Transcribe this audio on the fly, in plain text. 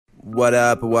What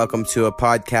up? Welcome to a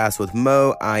podcast with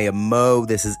Mo. I am Mo.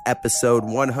 This is episode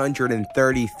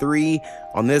 133.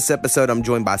 On this episode, I'm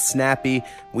joined by Snappy.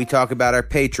 We talk about our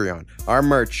Patreon, our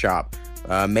merch shop,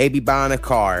 maybe buying a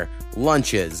car,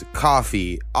 lunches,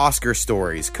 coffee, Oscar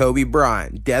stories, Kobe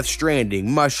Bryant, Death Stranding,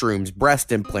 mushrooms,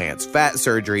 breast implants, fat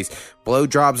surgeries,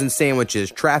 blowjobs and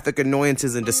sandwiches, traffic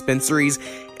annoyances and dispensaries,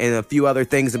 and a few other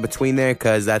things in between there,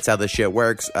 because that's how this shit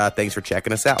works. Thanks for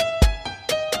checking us out.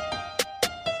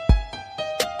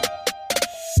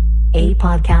 A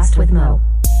podcast with Mo.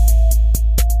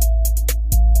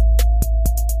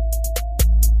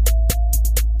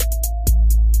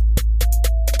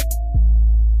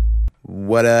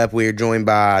 What up? We're joined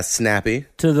by Snappy.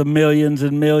 To the millions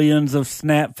and millions of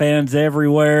Snap fans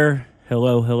everywhere.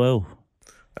 Hello, hello.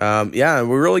 Yeah,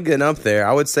 we're really getting up there.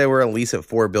 I would say we're at least at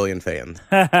 4 billion fans.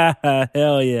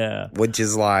 Hell yeah. Which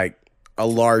is like a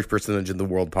large percentage of the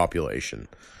world population.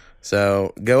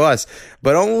 So go us,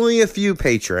 but only a few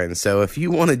patrons. So if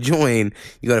you want to join,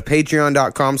 you go to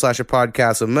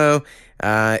patreon.com/a-podcast with Mo.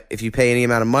 If you pay any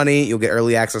amount of money, you'll get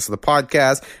early access to the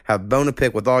podcast, have bone to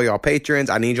pick with all y'all patrons.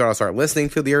 I need y'all to start listening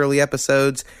to the early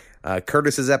episodes.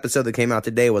 Curtis's episode that came out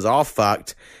today was all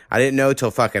fucked. I didn't know till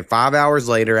fucking 5 hours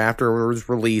later after it was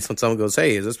released when someone goes,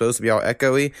 "Hey, is this supposed to be all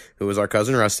echoey?" Who was our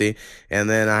cousin Rusty. And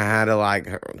then I had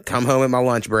to come home at my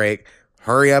lunch break,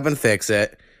 hurry up and fix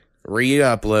it.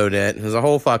 Re-upload it. It was a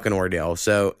whole fucking ordeal.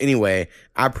 So anyway,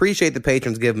 I appreciate the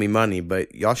patrons giving me money,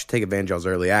 but y'all should take advantage of y'all's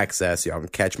early access so y'all can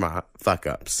catch my fuck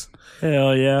ups.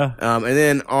 Hell yeah. And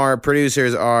then our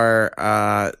producers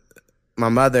are my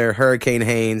mother, Hurricane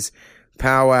Haynes,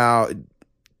 Powwow,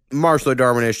 Marshall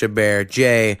Darwinish, Bear,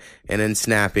 Jay, and then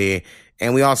Snappy.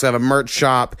 And we also have a merch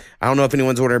shop. I don't know if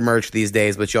anyone's ordered merch these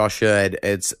days, but y'all should.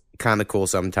 It's kind of cool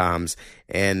sometimes.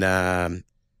 And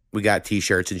we got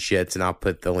t-shirts and shits, and I'll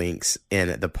put the links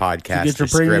in the podcast you get your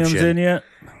description. premiums in yet?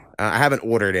 I haven't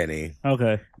ordered any.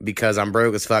 Okay. Because I'm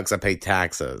broke as fuck, 'cause I pay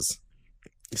taxes.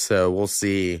 So we'll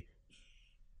see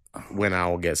when I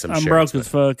will get some shirts. I'm broke as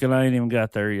fuck, and I ain't even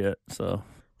got there yet, so.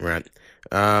 Right.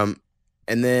 And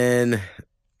then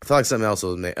I feel like something else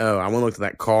was made. Oh, I want to look at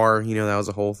that car. You know, that was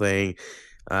a whole thing.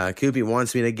 Koopy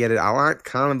wants me to get it. I like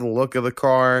kind of the look of the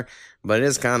car, but it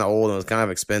is kind of old and it's kind of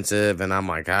expensive. And I'm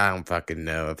like, I don't fucking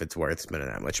know if it's worth spending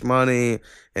that much money.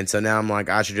 And so now I'm like,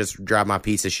 I should just drive my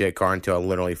piece of shit car until it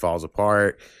literally falls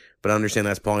apart. But I understand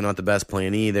that's probably not the best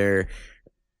plan either.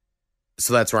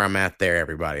 So that's where I'm at there,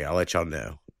 everybody. I'll let y'all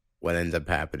know what ends up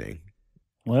happening.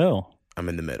 Well. I'm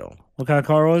in the middle. What kind of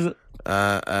car was it?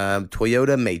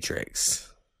 Toyota Matrix.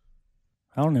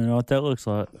 I don't even know what that looks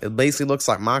like. It basically looks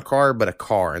like my car, but a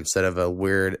car instead of a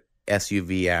weird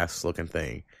SUV-ass looking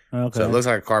thing. Okay. So it looks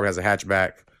like a car, but has a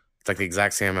hatchback. It's like the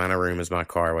exact same amount of room as my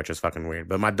car, which is fucking weird.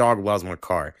 But my dog loves my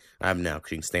car. I have now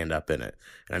because you can stand up in it.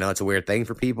 And I know it's a weird thing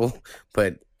for people,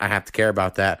 but I have to care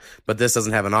about that. But this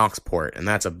doesn't have an aux port, and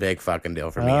that's a big fucking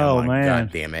deal for me. Oh, I'm like, man.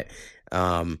 God damn it.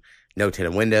 No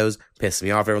tinted windows. Pisses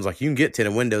me off. Everyone's like, you can get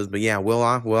tinted windows, but yeah, will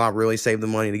I? Will I really save the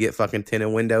money to get fucking tinted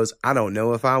windows? I don't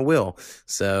know if I will.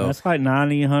 So that's like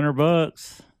 $90,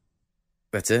 $100.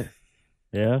 That's it?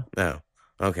 Yeah. No.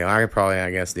 Okay, well, I could probably,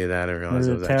 I guess, do that. I didn't realize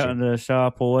it was out in actually. the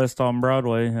shop west on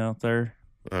Broadway out there.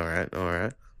 All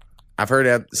right. I've heard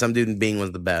that some dude in Bing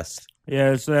was the best.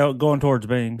 Yeah, it's out going towards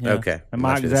Bing. Yeah. Okay. And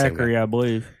Mike Zachary, I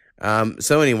believe.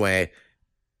 So anyway,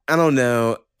 I don't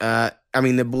know. I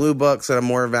mean, the blue bucks are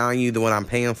more value than what I'm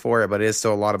paying for it, but it is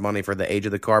still a lot of money for the age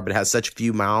of the car. But it has such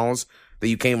few miles that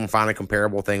you can't even find a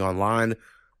comparable thing online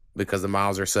because the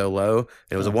miles are so low.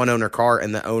 It was a one-owner car,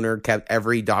 and the owner kept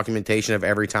every documentation of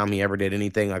every time he ever did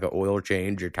anything, like an oil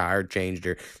change or tire changed,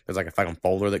 or there's like a fucking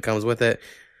folder that comes with it.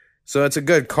 So it's a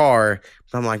good car.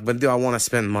 But I'm like, but do I want to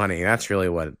spend money? That's really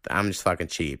what I'm just fucking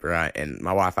cheap, right? And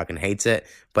my wife fucking hates it.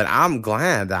 But I'm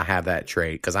glad I have that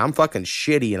trait because I'm fucking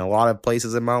shitty in a lot of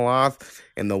places in my life.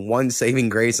 And the one saving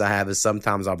grace I have is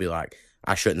sometimes I'll be like,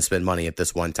 I shouldn't spend money at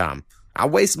this one time. I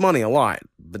waste money a lot,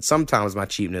 but sometimes my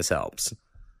cheapness helps.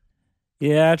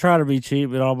 Yeah, I try to be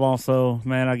cheap, but I'm also,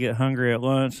 man, I get hungry at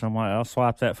lunch. I'm like, I'll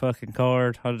swipe that fucking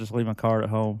card. I'll just leave my card at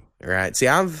home. Right. See,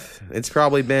 it's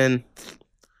probably been,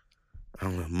 I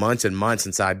don't know, months and months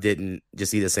since I didn't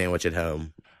just eat a sandwich at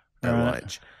home at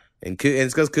lunch. And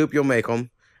it's because Coop, you'll make them.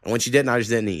 And when she didn't, I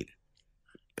just didn't eat.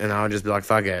 And I'll just be like,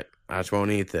 fuck it. I just won't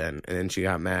eat then. And then she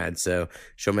got mad. So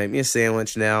she'll make me a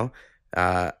sandwich now.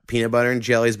 Peanut butter and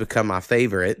jelly's become my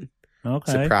favorite.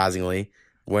 Okay. Surprisingly.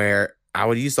 Where I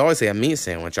would used to always say a meat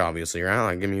sandwich, obviously, right?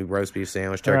 Like, give me a roast beef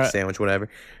sandwich, turkey sandwich, whatever.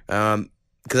 Because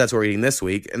that's what we're eating this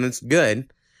week. And it's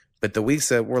good. But the weeks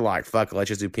that we're like, fuck it, let's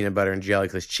just do peanut butter and jelly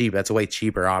because it's cheap. That's a way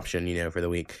cheaper option, for the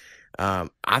week.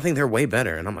 I think they're way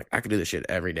better. And I'm like, I could do this shit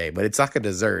every day, but it's like a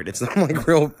dessert. It's not like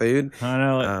real food. I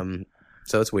know it.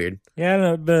 So it's weird. Yeah,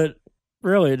 no, but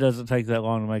really, it doesn't take that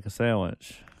long to make a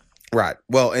sandwich. Right.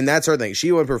 Well, and that's her thing.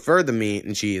 She would prefer the meat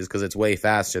and cheese because it's way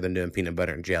faster than doing peanut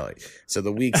butter and jelly. So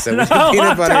the week sandwich with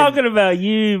peanut butter. I'm talking about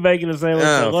you making a sandwich.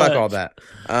 No, fuck all that.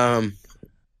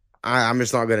 I'm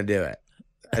just not going to do it.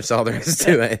 That's all there is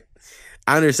to it.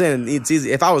 I understand it's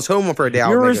easy. If I was home for a day,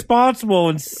 you're responsible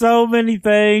in so many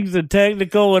things and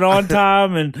technical and on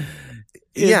time and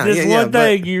one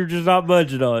thing you're just not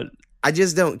budget on. I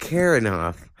just don't care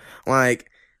enough. Like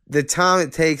the time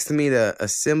it takes to me to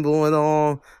assemble it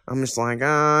all, I'm just like,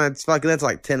 it's fucking, that's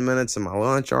like 10 minutes of my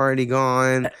lunch already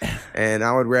gone. And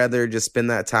I would rather just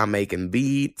spend that time making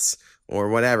beats or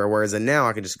whatever. Whereas now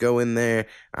I can just go in there,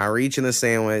 I reach in the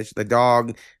sandwich, the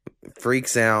dog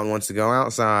freaks out and wants to go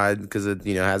outside because it,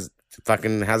 has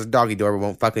a doggy door but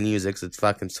won't fucking use it because it's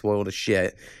fucking spoiled as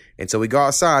shit. And so we go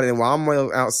outside, and while I'm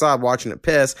outside watching it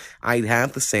piss, I eat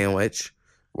half the sandwich.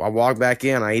 I walk back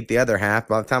in, I eat the other half.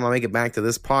 By the time I make it back to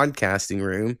this podcasting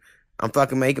room, I'm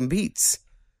fucking making beats.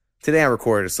 Today I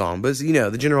recorded a song, but it's,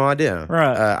 the general idea.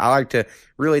 Right. I like to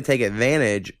really take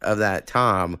advantage of that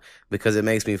time because it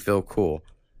makes me feel cool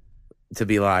to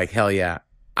be like, hell yeah,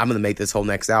 I'm going to make this whole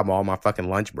next album all my fucking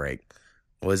lunch break.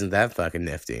 Wasn't that fucking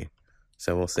nifty?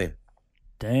 So we'll see.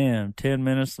 Damn, 10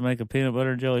 minutes to make a peanut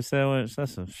butter and jelly sandwich?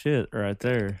 That's some shit right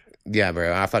there. Yeah,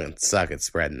 bro. I fucking suck at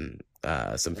spreading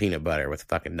some peanut butter with a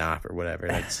fucking knife or whatever.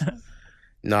 That's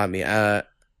not me. I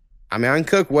can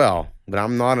cook well, but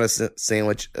I'm not a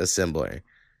sandwich assembler.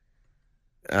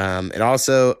 And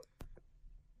also,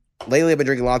 lately I've been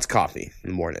drinking lots of coffee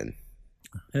in the morning.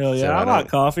 Hell yeah, so I like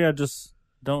coffee. I just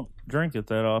don't drink it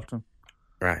that often.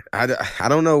 Right. I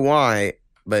don't know why,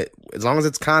 but as long as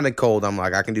it's kind of cold, I'm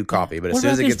like, I can do coffee. But as soon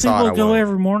as it gets hot, I won't. People go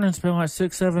every morning and spend like $6,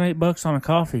 $7, $8 on a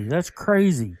coffee. That's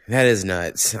crazy. That is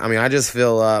nuts. I just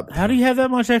fill up. How do you have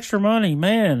that much extra money,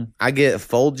 man? I get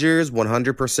Folgers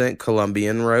 100%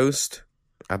 Colombian roast,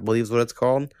 I believe is what it's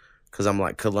called. Because I'm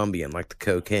like Colombian, like the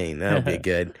cocaine. That'll be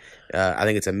good. I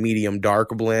think it's a medium dark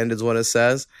blend is what it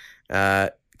says.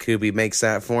 Koopy makes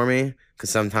that for me. Because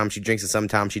sometimes she drinks it,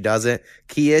 sometimes she doesn't.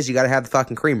 Key is you got to have the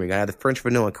fucking creamer. You got to have the French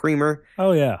vanilla creamer.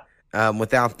 Oh, yeah.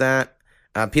 Without that,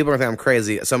 people are going to think I'm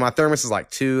crazy. So my thermos is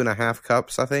like 2.5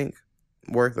 cups, I think,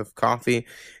 worth of coffee.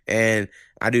 And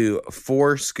I do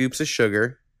 4 scoops of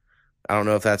sugar. I don't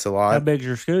know if that's a lot. How big's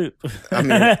your scoop? It's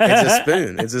a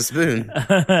spoon. It's a spoon.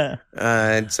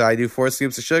 And so I do 4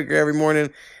 scoops of sugar every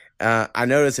morning. I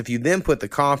notice if you then put the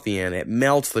coffee in, it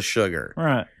melts the sugar.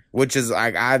 Right. Which is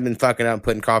like, I've been fucking up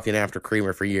putting coffee in after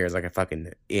creamer for years, like a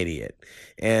fucking idiot.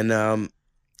 And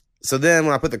so then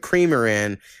when I put the creamer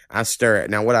in, I stir it.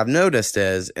 Now what I've noticed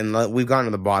is, and we've gotten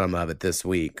to the bottom of it this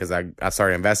week because I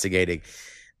started investigating.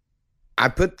 I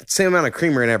put the same amount of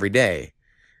creamer in every day,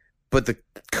 but the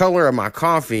color of my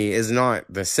coffee is not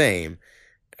the same.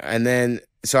 And then,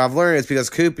 so I've learned it's because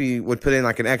Koopy would put in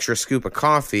like an extra scoop of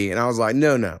coffee, and I was like,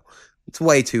 no, it's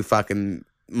way too fucking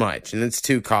much, and it's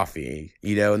too coffee,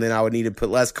 and then I would need to put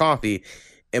less coffee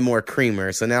and more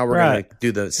creamer. So now we're going to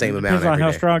do the same amount every day. Depends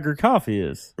on how strong your coffee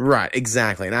is. Right,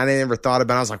 exactly. And I never thought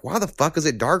about it. I was like, why the fuck is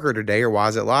it darker today, or why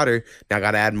is it lighter? Now I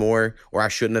got to add more, or I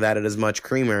shouldn't have added as much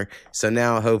creamer. So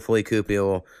now hopefully Koopy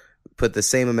will put the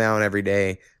same amount every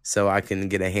day so I can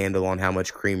get a handle on how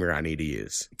much creamer I need to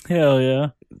use. Hell yeah.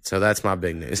 So that's my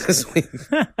big news this week.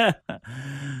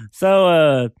 So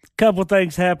a couple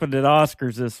things happened at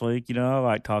Oscars this week. I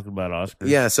like talking about Oscars.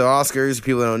 Yeah, so Oscars,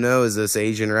 people don't know, is this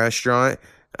Asian restaurant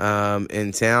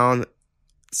in town.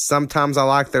 Sometimes I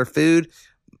like their food.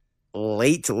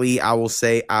 Lately, I will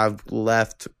say I've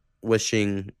left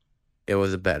wishing it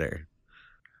was better.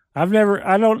 I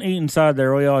don't eat inside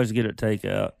there. We always get it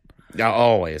takeout.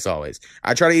 Always.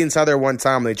 I tried to eat inside there one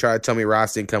time, and they tried to tell me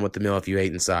rice didn't come with the meal if you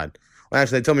ate inside. Well,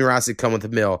 actually, they told me rice didn't come with the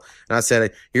meal. And I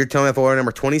said, you're telling me if I order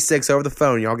number 26 over the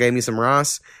phone, y'all gave me some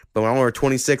rice, but when I order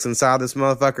 26 inside this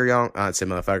motherfucker, y'all, I say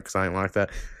motherfucker because I ain't like that,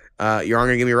 you're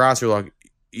going to give me rice? You're like,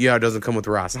 yeah, it doesn't come with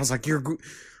the rice. And I was like, you're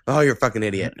a fucking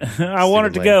idiot. I want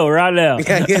it to go right now.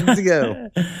 Yeah, get it to go.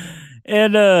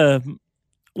 And,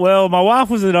 well, my wife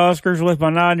was at Oscars with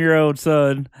my 9-year-old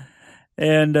son,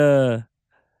 and,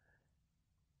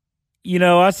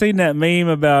 I seen that meme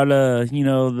about,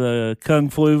 the Kung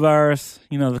Flu virus,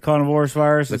 the carnivorous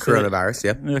virus. The coronavirus,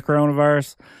 yeah. The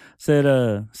coronavirus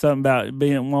said something about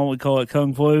being, what we call it,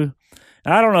 Kung Flu.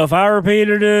 I don't know if I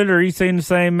repeated it or he's seen the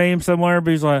same meme somewhere,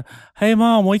 but he's like, hey,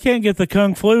 Mom, we can't get the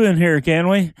Kung Flu in here, can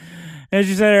we? And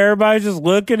she said everybody's just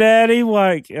looking at him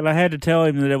like, and I had to tell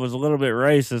him that it was a little bit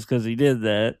racist because he did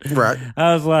that. Right.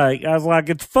 I was like,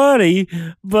 it's funny,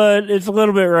 but it's a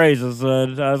little bit racist.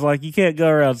 Son. I was like, you can't go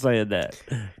around saying that.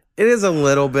 It is a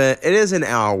little bit. It is in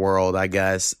our world, I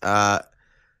guess. I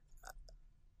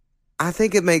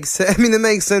think it makes sense. I mean, it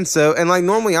makes sense. So, and like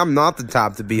normally, I'm not the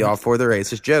type to be all for the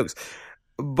racist jokes,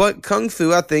 but Kung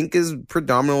Fu, I think, is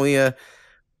predominantly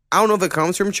I don't know if it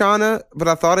comes from China, but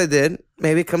I thought it did.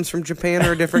 Maybe it comes from Japan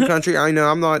or a different country. I know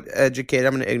I'm not educated.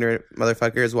 I'm an ignorant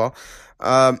motherfucker as well.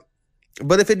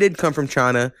 But if it did come from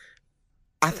China,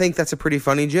 I think that's a pretty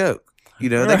funny joke. You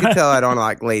know, they could tell it on a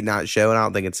like late night show, and I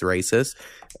don't think it's racist.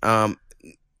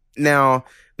 Now,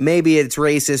 maybe it's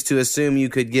racist to assume you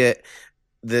could get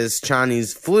this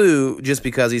Chinese flu just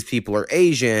because these people are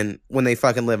Asian when they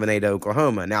fucking live in Ada,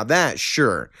 Oklahoma. Now that,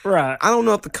 sure. Right. I don't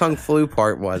know if the Kung Flu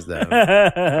part was, though.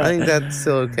 I think that's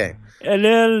still okay. And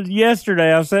then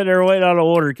yesterday, I was sitting there waiting on an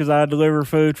order because I deliver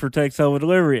food for Takes Home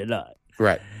Delivery at night.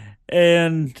 Right.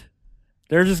 And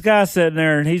there's this guy sitting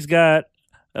there, and he's got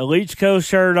a Leach Co.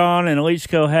 shirt on and a Leach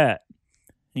Co. hat.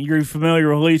 You're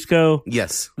familiar with Leach Co.?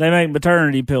 Yes. They make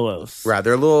maternity pillows. Right.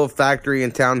 They're a little factory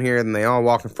in town here, and they all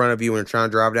walk in front of you when you're trying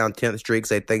to drive down 10th Street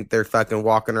because they think their fucking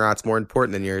walking route's more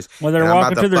important than yours. Well, they're and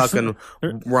walking I'm about to to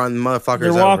fucking run motherfuckers They're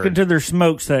over. walking to their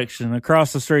smoke section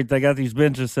across the street. They got these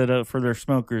benches set up for their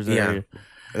smokers area.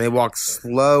 And they walk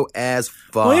slow as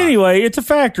fuck. Well, anyway, it's a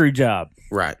factory job.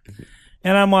 Right.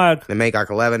 And I'm like, They make like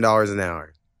 $11 an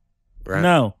hour. Right.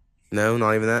 No,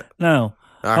 not even that. no.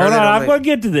 Hold on, I'm going to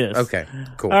get to this. Okay,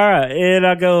 cool. All right, and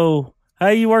I go,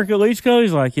 hey, you work at Leach Co.?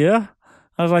 He's like, yeah.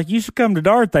 I was like, you should come to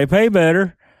Dart. They pay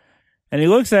better. And he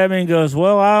looks at me and goes,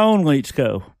 well, I own Leach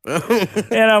Co.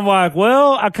 And I'm like,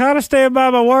 well, I kind of stand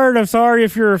by my word. I'm sorry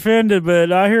if you're offended,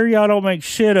 but I hear y'all don't make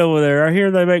shit over there. I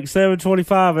hear they make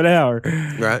 $7.25 an hour.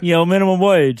 Right. You know, minimum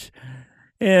wage.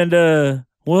 And,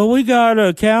 well, we got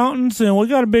accountants and we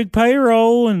got a big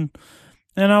payroll. And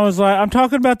I was like, I'm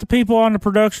talking about the people on the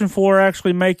production floor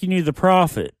actually making you the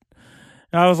profit.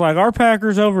 And I was like, our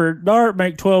packers over at Dart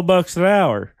make $12 an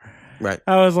hour. Right.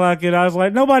 I was like,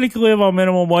 nobody can live on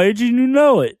minimum wage, and you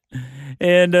know it.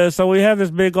 And so we have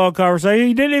this big long conversation.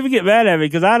 He didn't even get mad at me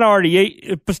because I'd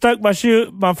already stuck my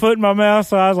foot in my mouth.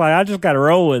 So I was like, I just got to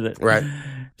roll with it. Right.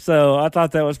 So I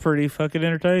thought that was pretty fucking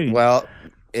entertaining. Well,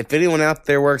 if anyone out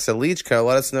there works at Leach Co.,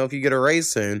 let us know if you get a raise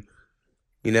soon.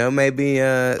 You know, maybe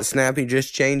Snappy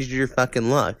just changed your fucking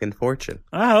luck and fortune.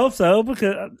 I hope so,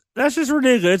 because that's just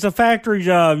ridiculous. It's a factory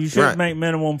job. You shouldn't make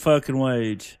minimum fucking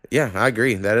wage. Yeah, I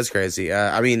agree. That is crazy.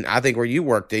 I mean, I think where you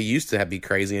worked, they used to be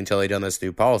crazy until they done this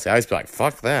new policy. I used to be like,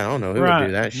 fuck that. I don't know who would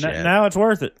do that shit. Now it's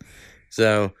worth it.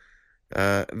 So,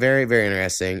 very, very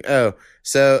interesting. Oh,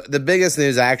 so the biggest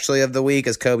news actually of the week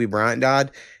is Kobe Bryant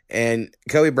died. And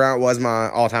Kobe Bryant was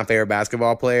my all-time favorite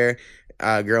basketball player.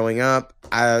 Growing up,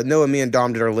 I know when me and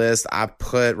Dom did our list, I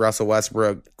put Russell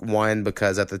Westbrook 1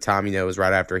 because at the time, you know, it was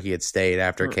right after he had stayed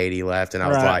after KD left. And I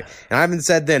was like, and I haven't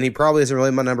said then, he probably isn't really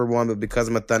my number 1, but because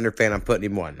I'm a Thunder fan, I'm putting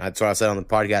him 1. That's what I said on the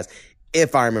podcast,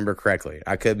 if I remember correctly.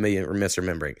 I could be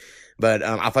misremembering. But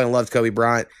I fucking loved Kobe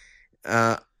Bryant.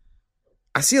 I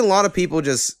see a lot of people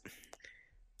just...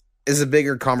 is a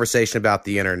bigger conversation about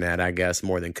the internet, I guess,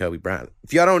 more than Kobe Bryant.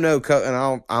 If y'all don't know,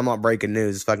 and I'm not breaking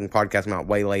news, this fucking podcast came out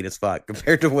way late as fuck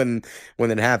compared to when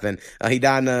it happened. He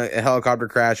died in a helicopter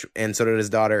crash, and so did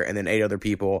his daughter, and then 8 other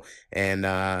people, and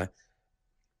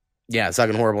yeah, it's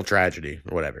like a horrible tragedy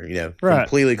or whatever, you know,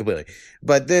 completely.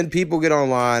 But then people get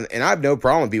online, and I have no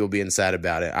problem with people being sad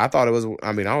about it. I thought it was,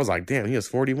 I mean, I was like, damn, he was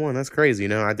 41, that's crazy, you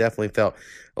know. I definitely felt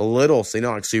a little, so, you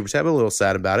know, like super sad, but a little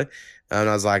sad about it. And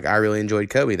I was like, I really enjoyed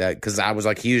Kobe because I was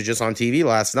like, he was just on TV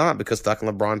last night because fucking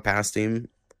LeBron passed him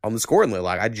on the scoring list.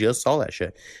 Like, I just saw that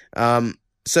shit.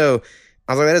 So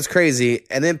I was like, that is crazy.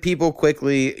 And then people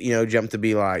quickly, you know, jumped to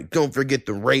be like, don't forget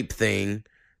the rape thing,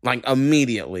 like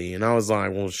immediately. And I was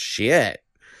like, well, shit.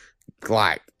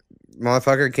 Like,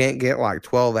 motherfucker can't get like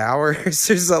 12 hours.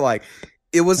 So like,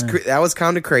 it was, that was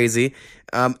kind of crazy.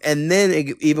 And then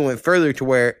it even went further to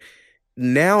where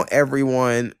now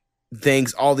everyone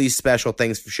thinks all these special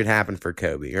things should happen for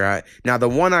Kobe, right? Now, the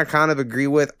one I kind of agree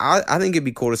with, I think it'd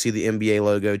be cool to see the NBA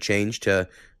logo change to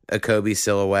a Kobe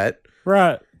silhouette.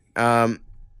 Right.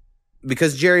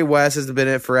 Because Jerry West has been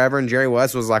in it forever, and Jerry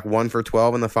West was like 1 for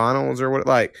 12 in the finals or what,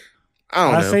 like, I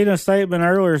don't know. I seen a statement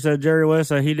earlier that Jerry West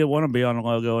said he didn't want to be on the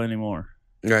logo anymore.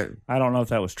 Right. I don't know if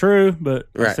that was true, but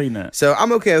I've seen that. So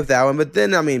I'm okay with that one. But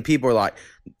then, I mean, people are like,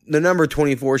 the number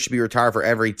 24 should be retired for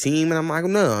every team. And I'm like,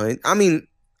 no. I mean,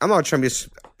 I'm not trying to just.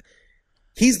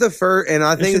 He's the first, and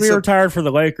I think he should be retired for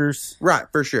the Lakers. Right,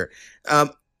 for sure.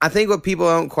 I think what people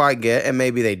don't quite get, and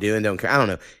maybe they do and don't care, I don't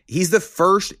know. He's the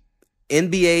first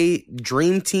NBA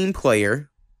Dream Team player,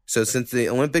 so since the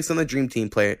Olympics and the Dream Team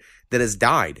player, that has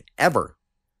died, ever.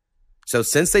 So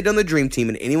since they've done the Dream Team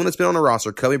and anyone that's been on the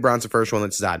roster, Kobe Bryant's the first one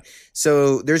that's died.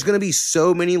 So there's going to be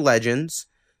so many legends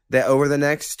that over the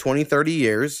next 20, 30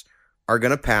 years are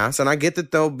going to pass. And I get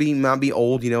that they'll might be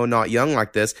old, not young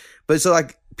like this. But so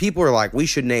like people are like, we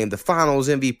should name the finals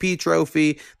MVP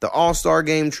trophy, the All-Star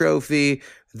game trophy,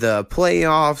 the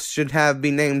playoffs should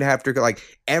be named after, like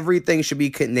everything should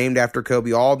be named after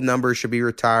Kobe. All numbers should be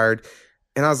retired.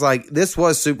 And I was like, this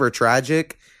was super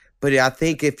tragic. But I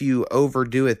think if you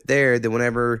overdo it there, then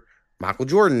whenever Michael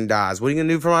Jordan dies, what are you going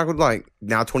to do for Michael? Like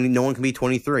now no one can be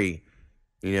 23.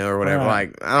 Or whatever. Right.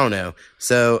 Like, I don't know.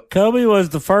 So Kobe was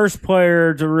the first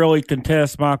player to really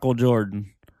contest Michael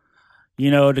Jordan,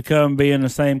 to come be in the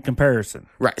same comparison.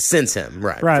 Right. Since him.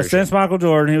 Right. Right. Since sure. Michael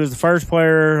Jordan, he was the first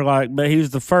player, but he was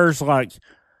the first,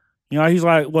 he's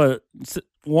like, what,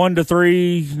 1 to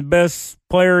 3 best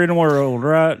player in the world,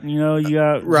 right? You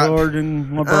got right.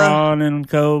 Jordan, LeBron, and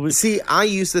Kobe. See, I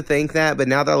used to think that, but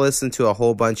now that I listen to a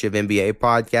whole bunch of NBA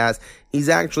podcasts, he's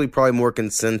actually probably more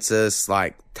consensus,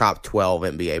 like top 12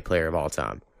 NBA player of all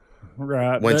time.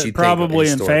 Right. Once you probably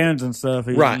in fans and stuff.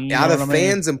 Right. Out of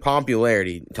fans and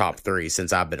popularity, top 3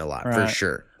 since I've been alive, right. For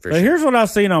sure. Here's what I've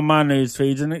seen on my news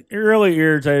feeds, and it really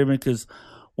irritated me because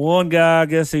one guy, I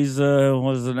guess he's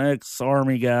was an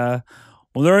ex-Army guy.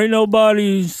 Well, there ain't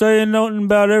nobody saying nothing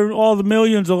about all the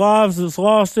millions of lives that's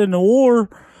lost in the war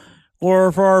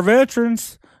or for our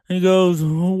veterans. And he goes,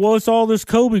 what's all this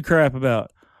Kobe crap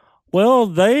about?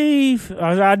 Well,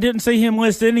 I didn't see him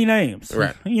list any names.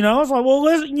 Right. I was like, well,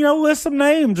 list some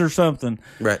names or something.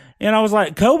 Right. And I was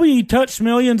like, Kobe touched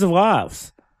millions of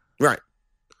lives. Right.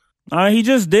 He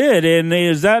just did, and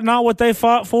is that not what they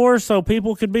fought for, so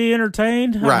people could be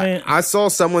entertained? Right. I saw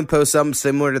someone post something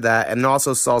similar to that, and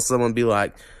also saw someone be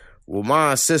like, well,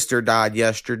 my sister died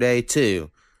yesterday, too.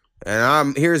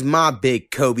 And here's my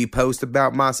big Kobe post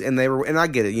about and I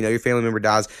get it, your family member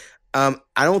dies. I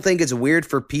don't think it's weird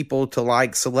for people to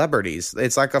like celebrities.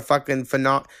 It's like a fucking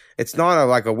it's not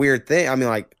like a weird thing. I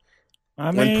mean,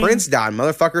 when Prince died,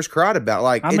 motherfuckers cried about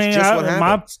it. It's just what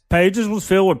happens. My pages was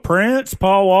filled with Prince,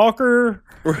 Paul Walker.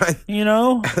 Right.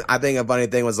 I think a funny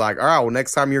thing was like, all right, well,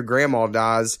 next time your grandma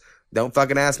dies, don't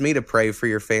fucking ask me to pray for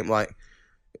your fame. Like,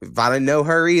 if I didn't know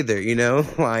her either,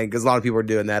 because a lot of people are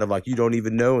doing that of like, you don't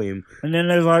even know him. And then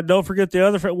there's like, don't forget the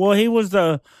other. Well, he was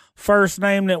the first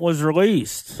name that was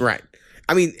released. Right.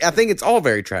 I mean, I think it's all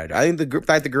very tragic. I think the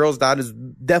fact the girls died is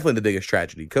definitely the biggest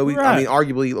tragedy. Kobe, right.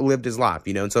 Arguably lived his life,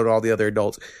 and so did all the other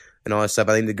adults and all that stuff.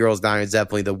 I think the girls dying is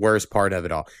definitely the worst part of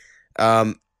it all.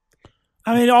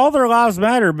 All their lives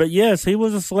matter, but yes, he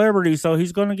was a celebrity, so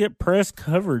he's going to get press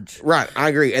coverage. Right, I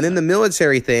agree. And then the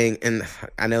military thing, and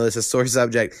I know this is a sore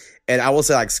subject, and I will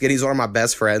say, Skinny's one of my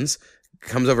best friends,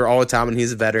 comes over all the time, and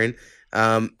he's a veteran.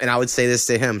 And I would say this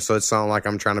to him, so it's not like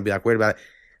I'm trying to be weird about it.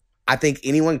 I think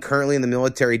anyone currently in the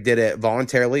military did it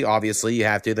voluntarily. Obviously, you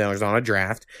have to. There was on a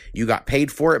draft. You got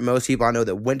paid for it. Most people I know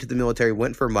that went to the military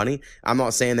went for money. I'm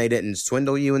not saying they didn't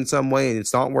swindle you in some way and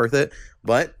it's not worth it,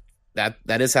 but that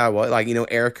is how it was.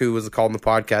 Eric, who was called on the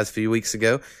podcast a few weeks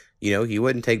ago, he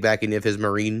wouldn't take back any of his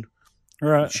Marine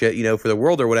shit, for the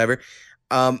world or whatever.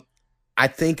 I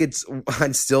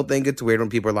still think it's weird when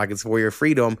people are like, it's for your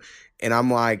freedom. And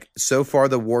I'm like, so far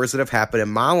the wars that have happened in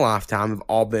my lifetime have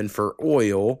all been for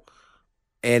oil.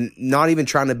 And not even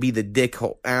trying to be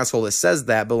the asshole that says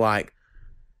that, but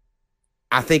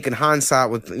I think in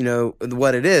hindsight with,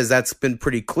 what it is, that's been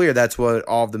pretty clear. That's what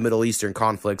all of the Middle Eastern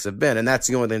conflicts have been. And that's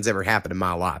the only thing that's ever happened in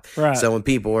my life. Right. So when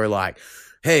people are like,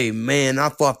 hey, man, I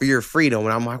fought for your freedom.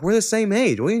 And I'm like, we're the same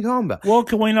age. What are you talking about? Well,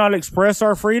 can we not express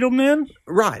our freedom then?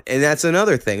 Right. And that's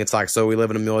another thing. It's like, so we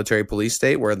live in a military police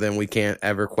state where then we can't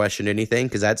ever question anything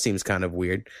because that seems kind of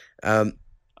weird.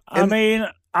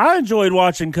 I enjoyed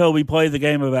watching Kobe play the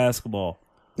game of basketball.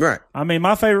 Right.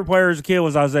 My favorite player as a kid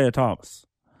was Isaiah Thomas.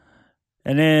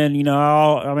 And then,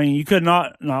 you could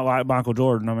not like Michael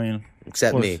Jordan.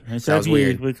 Except me. Except you,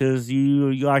 weird. Because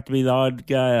you like to be the odd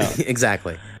guy out.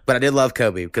 Exactly. But I did love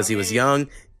Kobe because he was young.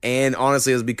 And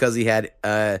honestly, it was because he had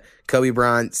Kobe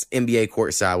Bryant's NBA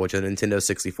Courtside, which is a Nintendo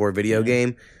 64 video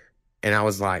game. And I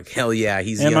was like, hell yeah,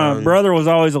 he's young. And my brother was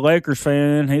always a Lakers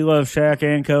fan. He loved Shaq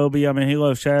and Kobe. He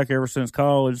loved Shaq ever since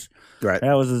college. Right.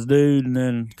 That was his dude. And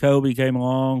then Kobe came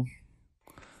along.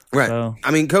 Right. So.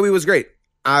 Kobe was great.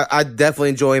 I definitely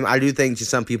enjoy him. I do think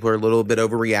some people are a little bit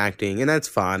overreacting, and that's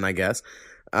fine, I guess.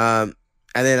 And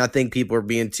then I think people are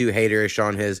being too haterish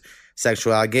on his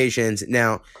sexual allegations.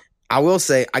 Now, I will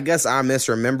say, I guess I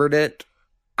misremembered it.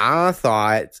 I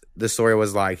thought the story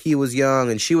was like he was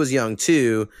young and she was young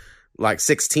too, like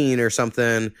 16 or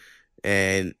something,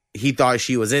 and he thought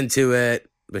she was into it,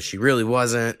 but she really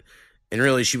wasn't. And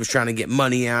really, she was trying to get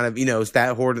money out of, it's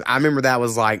that hoard. I remember that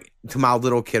was like to my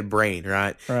little kid brain,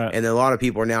 right? Right. And then a lot of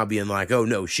people are now being like, oh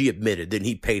no, she admitted, then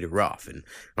he paid her off. And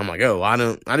I'm like, oh, I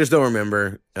just don't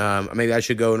remember. Maybe I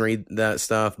should go and read that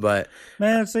stuff. But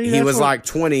man, see, he was like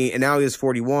 20 and now he was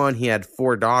 41. He had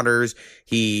 4 daughters.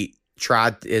 He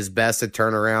tried his best to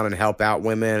turn around and help out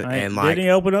women. Right. And like, didn't he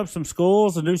open up some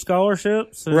schools and do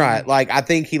scholarships? Right. Like, I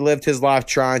think he lived his life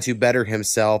trying to better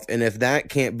himself. And if that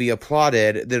can't be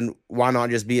applauded, then why not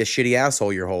just be a shitty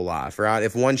asshole your whole life, right?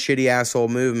 If one shitty asshole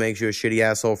move makes you a shitty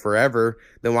asshole forever,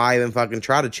 then why even fucking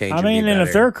try to change? I mean, and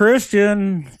if they're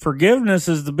Christian, forgiveness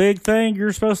is the big thing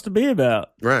you're supposed to be about.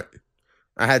 Right.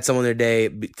 I had someone the other day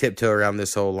tiptoe around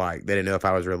this whole, like, they didn't know if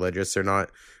I was religious or not.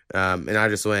 And I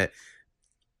just went,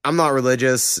 I'm not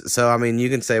religious, so I mean, you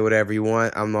can say whatever you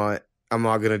want. I'm not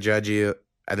gonna judge you.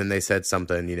 And then they said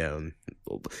something,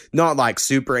 not like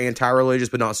super anti-religious,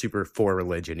 but not super for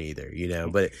religion either,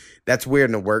 But that's weird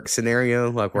in a work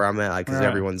scenario, like where I'm at, like, because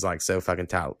everyone's like so fucking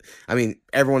tight. I mean,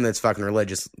 everyone that's fucking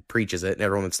religious preaches it, and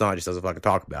everyone that's not just doesn't fucking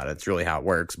talk about it. It's really how it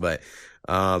works. But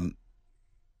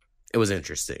it was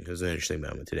interesting. It was an interesting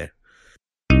moment today.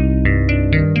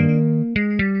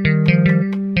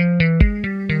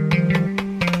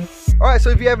 All right,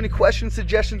 so if you have any questions,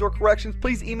 suggestions, or corrections,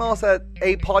 please email us at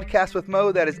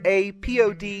apodcastwithmo. That is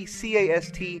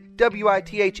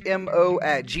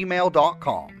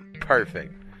apodcastwithmo@gmail.com.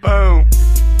 Perfect. Boom.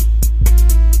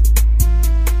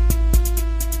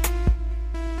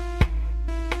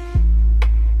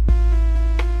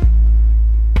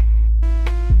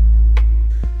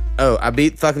 Oh, I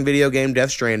beat fucking video game Death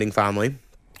Stranding finally.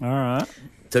 All right.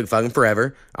 Took fucking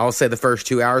forever. I'll say the first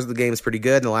 2 hours of the game is pretty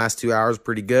good, and the last 2 hours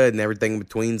pretty good, and everything in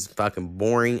between's fucking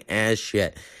boring as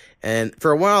shit. And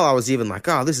for a while, I was even like,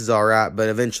 oh, this is all right, but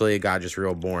eventually it got just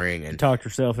real boring. And talked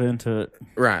yourself into it.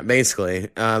 Right, basically.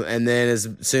 And then as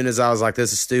soon as I was like,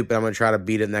 this is stupid, I'm going to try to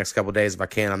beat it the next couple of days. If I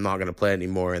can, I'm not going to play it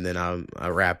anymore, and then I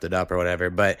wrapped it up or whatever.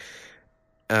 But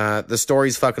the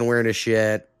story's fucking weird as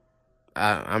shit.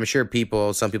 I'm sure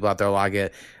some people out there like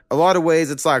it. A lot of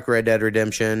ways, it's like Red Dead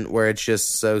Redemption, where it's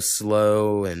just so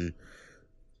slow, and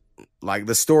like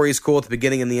the story's cool at the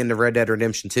beginning and the end of Red Dead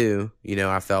Redemption 2,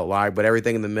 I felt like, but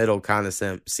everything in the middle kind of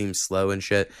seems slow and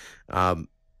shit. So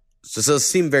it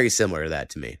seemed very similar to that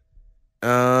to me.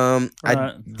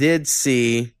 I did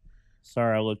see.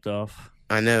 Sorry, I looked off.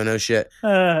 I know, no shit.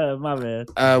 My bad.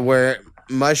 Where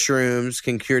mushrooms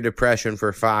can cure depression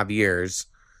for 5 years.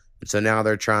 So now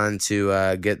they're trying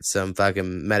to get some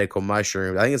fucking medical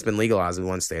mushrooms. I think it's been legalized in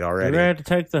one state already. They had to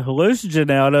take the hallucinogen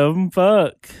out of them.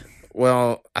 Fuck.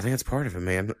 Well, I think that's part of it,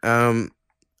 man.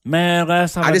 Man,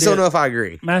 last time I just don't know if I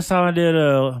agree. Last time I did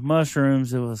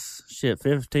mushrooms, it was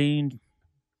 15,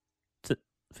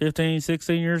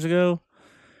 16 years ago.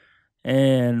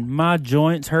 And my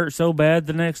joints hurt so bad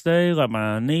the next day, like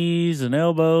my knees and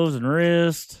elbows and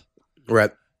wrist. Right.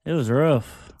 It was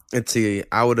rough. Let's see.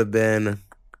 I would have been...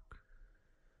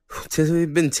 It's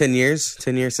been 10 years.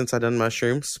 10 years since I done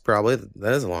mushrooms. Probably.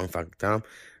 That is a long fucking time.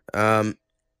 The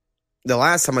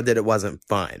last time I did it wasn't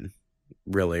fun.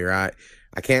 Really, right?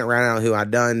 I can't write out who I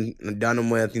done them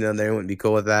with. They wouldn't be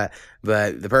cool with that.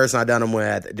 But the person I done them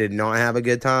with did not have a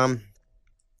good time.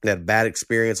 They had a bad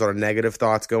experience, a lot of negative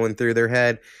thoughts going through their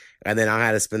head. And then I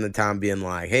had to spend the time being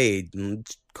like, hey,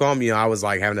 calm. I was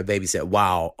like having to babysit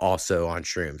while also on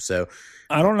shrooms. So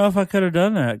I don't know if I could have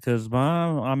done that because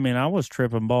I was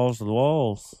tripping balls to the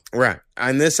walls. Right.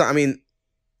 And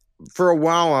for a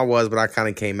while I was, but I kind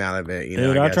of came out of it.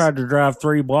 Dude, I tried to drive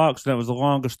 3 blocks, and that was the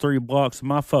longest 3 blocks of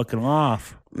my fucking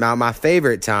life. Now, my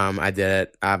favorite time I did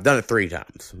it, I've done it 3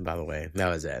 times, by the way. That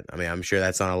was it. I mean, I'm sure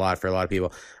that's not a lot for a lot of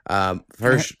people.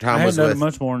 First time was with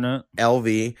much more than that.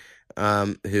 LV,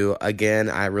 who, again,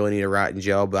 I really need to write in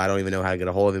jail, but I don't even know how to get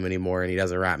a hold of him anymore, and he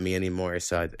doesn't write me anymore,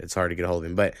 so it's hard to get a hold of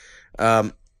him. But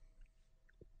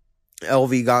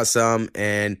LV got some,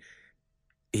 and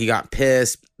he got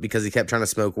pissed because he kept trying to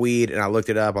smoke weed, and I looked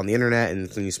it up on the internet, and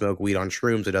when you smoke weed on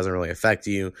shrooms, it doesn't really affect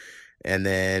you. And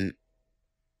then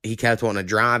he kept wanting to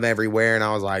drive everywhere, and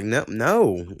I was like,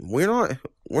 no, we're not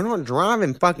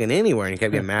driving fucking anywhere. And he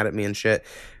kept getting mad at me and shit.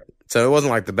 So it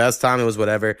wasn't like the best time. It was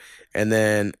whatever. And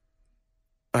then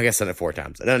I guess I done it 4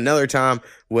 times. And then another time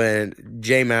when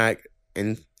J-Mac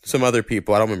and some other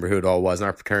people, I don't remember who it all was in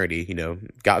our fraternity,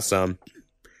 got some.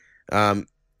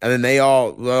 And then they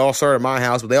all started at my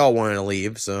house, but they all wanted to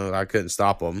leave, so I couldn't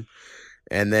stop them.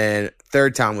 And then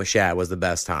third time with Shad was the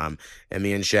best time. And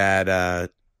me and Shad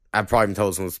I've probably even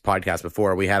told this on this podcast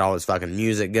before. We had all this fucking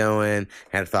music going,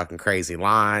 had fucking crazy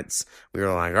lights. We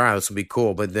were like, all right, this will be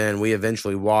cool. But then we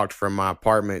eventually walked from my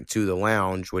apartment to the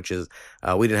lounge, which is,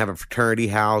 we didn't have a fraternity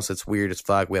house. It's weird as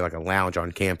fuck. We had like a lounge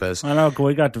on campus. I know, 'cause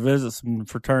we got to visit some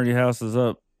fraternity houses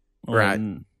up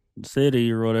in the city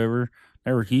or whatever.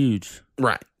 They were huge.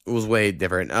 Right. It was way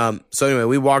different. So anyway,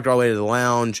 we walked all the way to the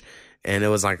lounge, and it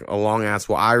was like a long ass.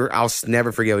 Well, I'll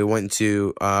never forget. We went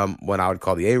to what I would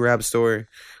call the Arab store,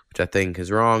 which I think is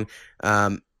wrong.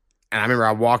 And I remember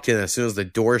I walked in, and as soon as the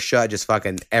door shut, just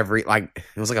fucking it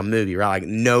was like a movie, right? Like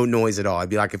no noise at all. It'd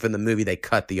be like if in the movie they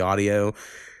cut the audio,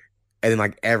 and then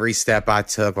like every step I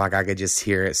took, like I could just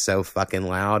hear it so fucking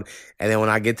loud. And then when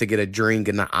I get a drink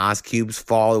and the ice cubes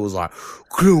fall, it was like,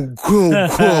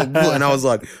 and I was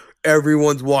like,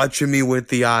 everyone's watching me with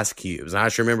the ice cubes. And I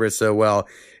just remember it so well.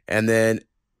 And then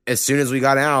as soon as we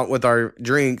got out with our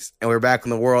drinks and we were back in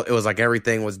the world, it was like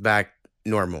everything was back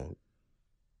normal.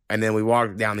 And then we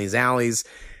walked down these alleys,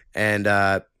 and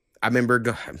I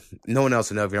remember no one else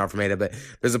will know if you're not from Ada, but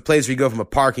there's a place where you go from a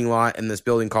parking lot in this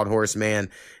building called Horace Mann,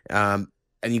 and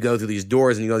you go through these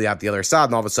doors and you go out the other side,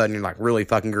 and all of a sudden you're like really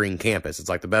fucking green campus. It's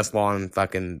like the best lawn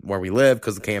fucking where we live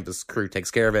because the campus crew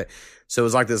takes care of it. So it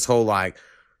was like this whole like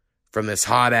from this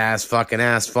hot ass fucking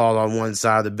asphalt on one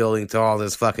side of the building to all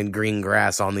this fucking green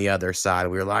grass on the other side.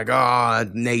 We were like,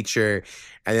 oh, nature.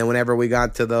 And then whenever we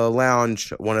got to the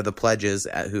lounge, one of the pledges,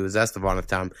 who was Esteban at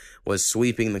the time, was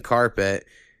sweeping the carpet,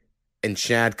 and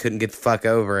Chad couldn't get the fuck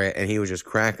over it, and he was just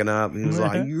cracking up. He was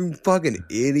like, you fucking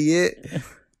idiot.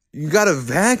 You got a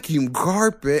vacuum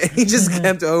carpet. And he just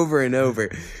kept over and over.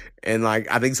 And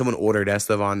like, I think someone ordered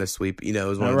Esteban to sweep, it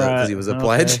was one of those, because he was a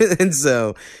pledge. And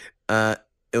so,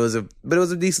 it was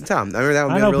a decent time. I remember that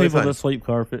would be really fun. I know people that sweep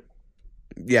carpet.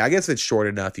 Yeah, I guess if it's short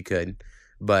enough, you could.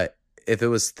 But if it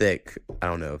was thick, I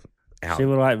don't know how. She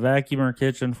would like vacuum her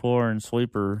kitchen floor and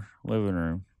sweep her living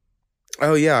room.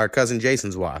 Oh, yeah, our cousin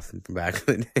Jason's wife from back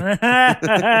in the day.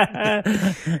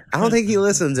 I don't think he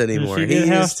listens anymore. He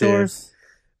used to.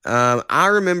 I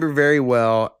remember very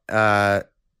well, and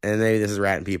maybe this is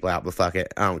ratting people out, but fuck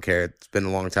it. I don't care. It's been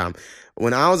a long time.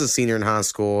 When I was a senior in high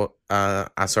school,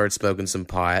 I started smoking some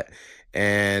pot,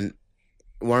 and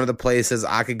one of the places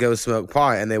I could go smoke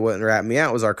pot and they wouldn't rat me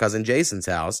out was our cousin Jason's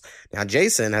house. Now,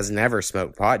 Jason has never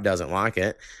smoked pot, doesn't like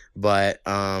it, but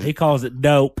he calls it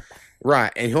dope.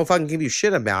 Right, and he'll fucking give you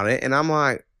shit about it, and I'm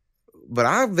like, but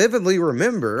I vividly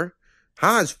remember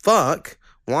high as fuck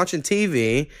watching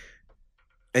TV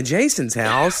at Jason's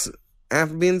house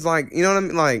after being like, you know what I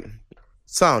mean? Like,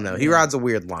 so I don't know. He rides a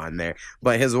weird line there.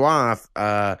 But his wife,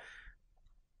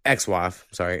 ex-wife,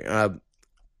 sorry, I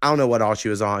don't know what all she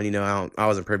was on. I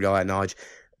wasn't privy to all that knowledge.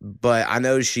 But I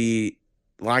know she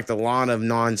liked a lot of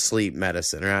non-sleep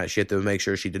medicine, right? She had to make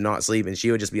sure she did not sleep, and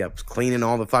she would just be up cleaning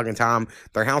all the fucking time.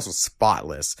 Their house was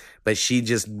spotless, but she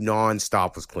just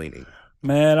non-stop was cleaning.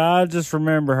 Man, I just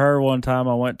remember her one time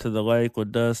I went to the lake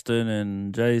with Dustin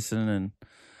and Jason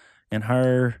and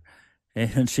her,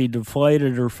 and she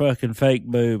deflated her fucking fake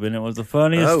boob, and it was the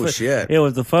funniest. Oh shit! It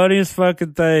was the funniest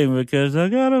fucking thing because I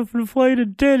got a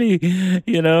deflated titty,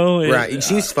 Right,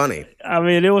 she's funny. I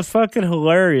mean, it was fucking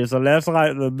hilarious, and that's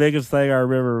like the biggest thing I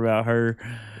remember about her.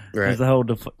 Right, is the whole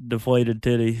deflated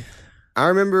titty. I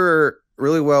remember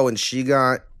really well when she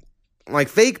got like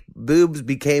fake boobs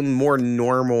became more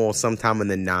normal sometime in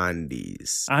the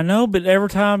 90s. I know, but every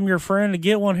time your friend to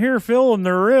get one here, feel them,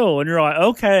 they're real, and you're like,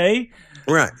 okay,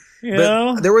 right.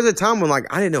 But there was a time when, like,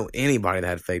 I didn't know anybody that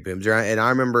had fake boobs, right? And I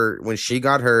remember when she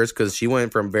got hers, because she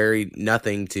went from very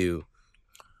nothing to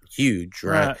huge,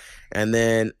 right? And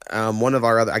then one of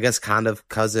our other, I guess, kind of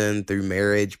cousin through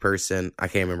marriage person, I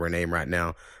can't remember her name right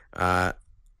now, but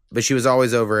she was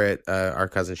always over at our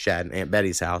cousin Shad and Aunt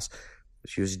Betty's house.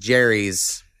 She was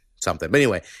Jerry's something. But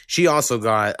anyway, she also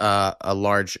got a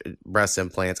large breast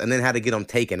implants and then had to get them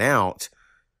taken out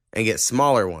and get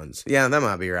smaller ones. Yeah, that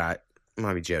might be right.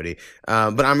 Might be Jody.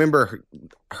 But I remember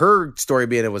her story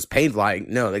being it was painful. Like,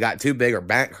 no, they got too big, her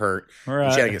back hurt.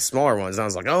 Right. She had to get smaller ones. And I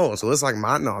was like, oh, so this like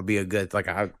might not be a good, like,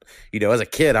 as a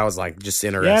kid, I was like just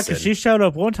interested. Yeah, because she showed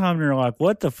up one time and you're like,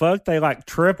 what the fuck? They like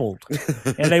tripled.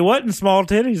 And they wasn't small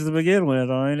titties to begin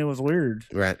with. I mean, it was weird.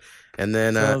 Right. And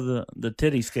then the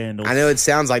titty scandal. I know it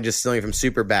sounds like just stealing from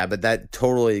Superbad, but that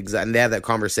totally and they have that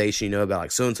conversation, about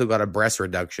like so and so got a breast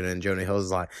reduction, and Jonah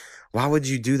Hill's like, why would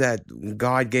you do that?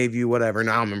 God gave you whatever. And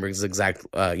I don't remember his exact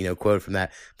quote from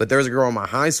that. But there was a girl in my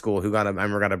high school who got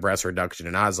a breast reduction,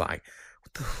 and I was like,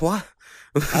 what?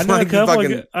 I know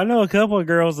I know a couple of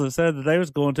girls that said that they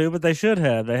was going to, but they should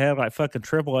have. They had like fucking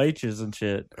triple H's and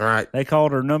shit. All right. They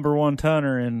called her number one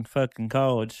tonner in fucking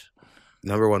college.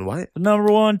 Number one what? The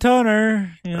number one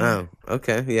tonner. You know? Oh,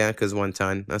 okay. Yeah, because 1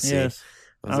 ton. I see. Yes.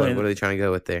 I was like, what are they trying to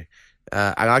go with there?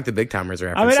 I like the big timers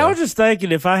reference. I mean, so. I was just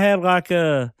thinking if I had like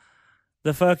a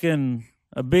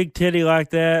big titty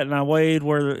like that, and I weighed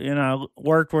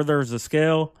worked where there was a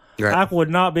scale, Right. I would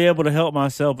not be able to help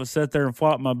myself but sit there and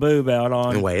flop my boob out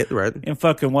on And weigh it, right? and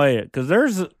fucking weigh it. Because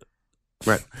there's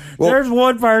Right. Well, there's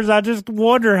one person I just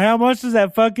wonder how much does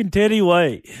that fucking titty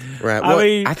weigh? right. I Well,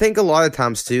 mean- I think a lot of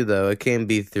times too, though, it can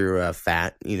be through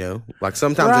fat. You know, like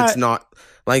sometimes Right. it's not.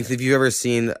 Like if you've ever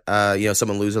seen,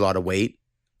 someone lose a lot of weight,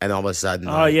 and all of a sudden,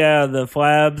 Oh yeah, the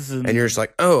flabs and you're just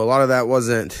like, oh, a lot of that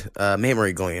wasn't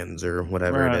mammary glands or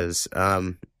whatever Right. it is.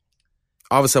 All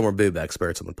of a sudden, we're boob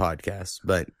experts on the podcast,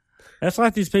 but that's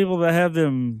like these people that have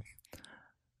them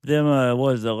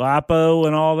what is it, lipo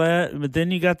and all that, but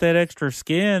then you got that extra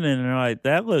skin and they're like,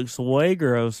 that looks way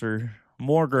grosser.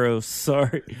 More gross,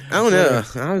 sorry. I don't know.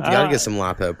 I gotta get some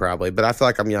lipo probably, but I feel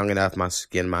like I'm young enough. My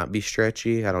skin might be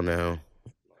stretchy. I don't know.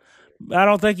 I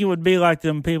don't think it would be like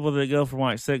them people that go from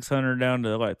like 600 down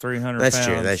to like 300 That's pounds.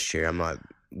 true. That's true. I'm not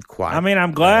quite. I mean,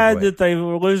 I'm glad that they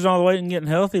were losing all the weight and getting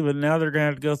healthy, but now they're going to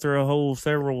have to go through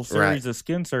several series of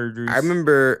skin surgeries. I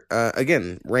remember,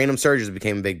 again, random surgeries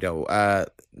became a big deal.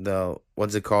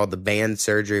 What's it called? The band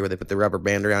surgery where they put the rubber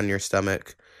band around your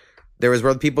stomach. There was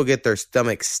where people get their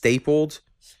stomach stapled.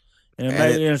 And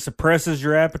it suppresses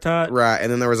your appetite. Right.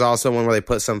 And then there was also one where they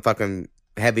put some fucking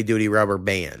heavy duty rubber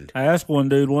band. I asked one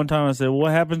dude one time, I said,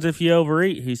 what happens if you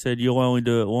overeat? He said, you'll only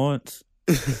do it once.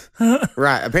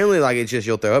 Right. Apparently, like, it's just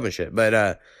you'll throw up and shit.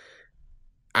 But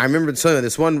I remember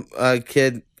this one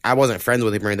kid, I wasn't friends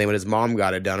with him or anything, but his mom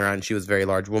got it done, right? And she was a very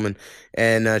large woman.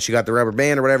 And she got the rubber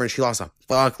band or whatever, and she lost a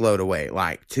fuckload of weight,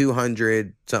 like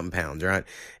 200-something pounds, right?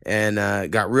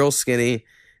 And got real skinny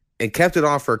and kept it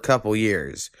off for a couple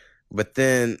years. But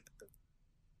then,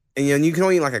 and you can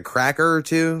only eat like a cracker or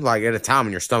two, like at a time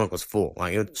when your stomach was full.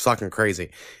 Like, it was fucking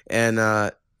crazy. And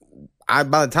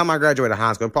by the time I graduated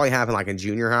high school, it probably happened like in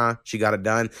junior high, she got it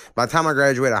done. By the time I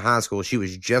graduated high school, she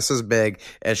was just as big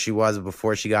as she was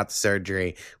before she got the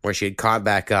surgery, where she had caught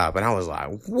back up. And I was like,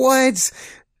 what?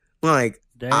 Like,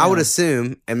 Damn. I would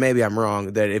assume, and maybe I'm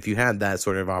wrong, that if you had that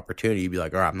sort of opportunity, you'd be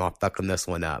like, all right, I'm not fucking this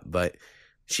one up. But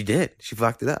she did. She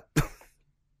fucked it up.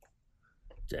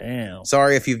 Damn.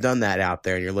 Sorry if you've done that out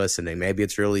there and you're listening. Maybe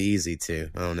it's really easy to.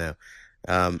 I don't know.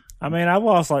 I mean, I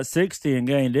lost like 60 and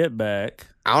gained it back.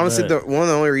 Honestly, one of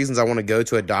the only reasons I want to go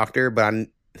to a doctor, but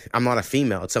I'm not a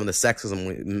female. It's some of the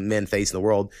sexism men face in the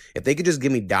world. If they could just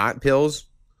give me diet pills,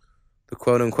 the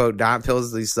quote unquote diet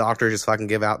pills these doctors just fucking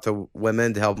give out to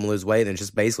women to help them lose weight, and it's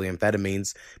just basically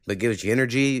amphetamines, but it gives you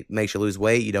energy, makes you lose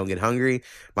weight, you don't get hungry.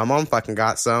 My mom fucking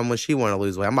got some when she wanted to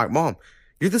lose weight. I'm like, Mom,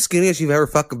 you're the skinniest you've ever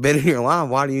fucking been in your life.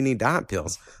 Why do you need diet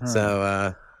pills? Huh.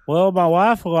 So, well, my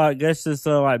wife gets this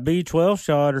like B12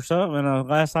 shot or something. And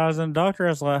last time I was in the doctor, I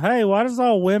was like, "Hey, why does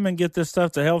all women get this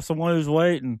stuff to help them lose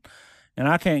weight and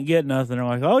I can't get nothing?" They're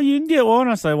like, "Oh, you can get one."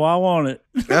 I say, "Well, I want it."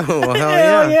 oh, well,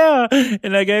 hell yeah!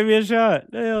 And they gave me a shot.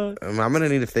 Hell. I'm gonna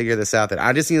need to figure this out. That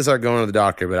I just need to start going to the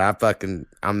doctor, but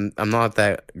I'm not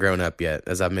that grown up yet,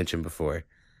 as I mentioned before.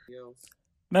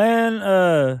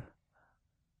 Man,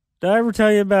 did I ever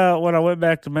tell you about when I went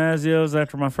back to Mazzio's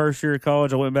after my first year of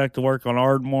college? I went back to work on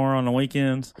Ardmore on the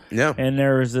weekends. No. And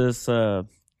there was this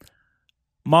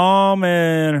mom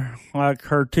and like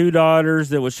her 2 daughters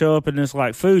that would show up in this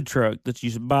like food truck that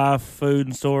you buy food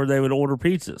and store. They would order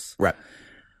pizzas. Right.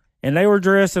 And they were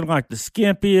dressed in like the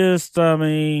skimpiest,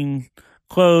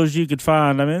 clothes you could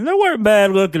find. I mean, they weren't bad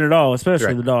looking at all, especially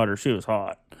Right. the daughter. She was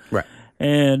hot. Right.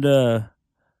 And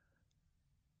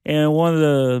one of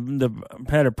the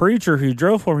had a preacher who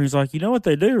drove for me. He's like, "You know what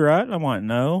they do, right?" I'm like,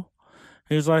 "No."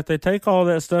 He's like, "They take all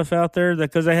that stuff out there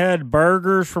because they had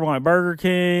burgers from like Burger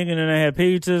King, and then they had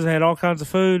pizzas, they had all kinds of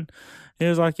food." He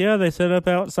was like, "Yeah, they set up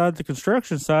outside the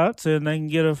construction sites, and they can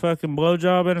get a fucking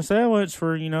blowjob and a sandwich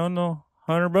for no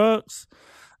 $100.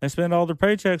 They spend all their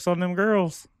paychecks on them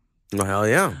girls." Well, hell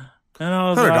yeah. And I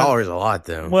was $100 a lot,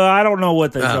 though. Well, I don't know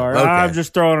what they are. okay. I'm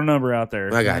just throwing a number out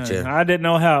there. I got you. I didn't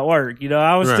know how it worked.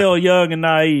 I was Right. still young and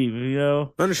naive.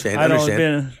 Understand.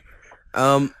 Been.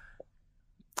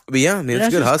 But yeah, I mean, it's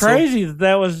That's a good just hustle. crazy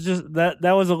that was just that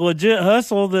was a legit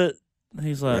hustle. That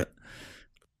he's like,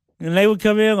 and they would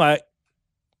come in like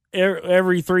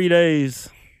every 3 days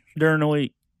during the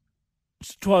week,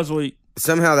 twice a week.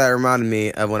 Somehow that reminded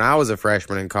me of when I was a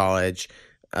freshman in college.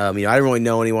 I didn't really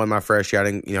know anyone my first year. I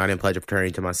didn't pledge a fraternity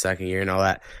until my second year and all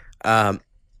that.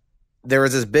 There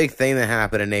was this big thing that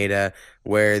happened in Ada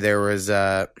where there was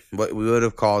what we would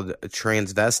have called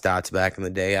transvestites back in the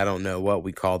day. I don't know what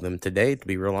we call them today, to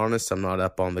be real honest. I'm not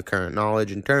up on the current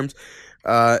knowledge and terms.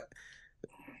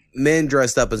 men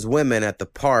dressed up as women at the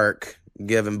park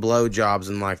giving blowjobs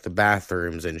in like the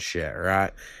bathrooms and shit,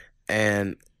 right?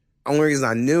 And only reason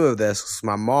I knew of this was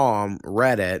my mom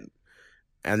read it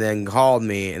and then called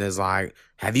me and is like,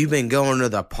 have you been going to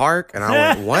the park? And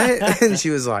I went, what? And she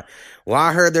was like, well,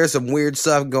 I heard there's some weird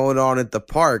stuff going on at the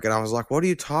park. And I was like, what are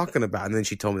you talking about? And then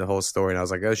she told me the whole story and I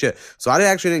was like, oh shit. So I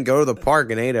actually didn't go to the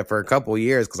park in Ada for a couple of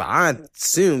years because I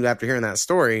assumed after hearing that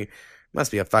story, it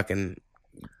must be a fucking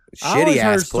shitty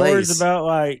ass place. Stories about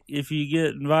like if you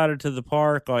get invited to the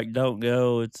park, like don't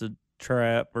go, it's a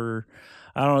trap, or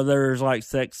I don't know. There's like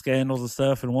sex scandals and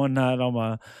stuff. And one night on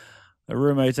my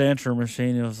roommate's answering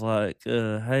machine, it was like,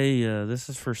 "Hey, this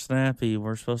is for Snappy.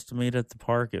 We're supposed to meet at the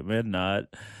park at midnight."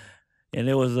 And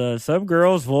it was some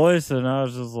girl's voice, and I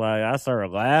was just like, I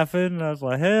started laughing. I was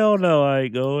like, hell no, I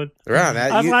ain't going. Right?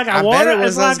 I bet it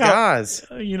was those guys.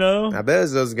 You know, I bet it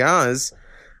was those guys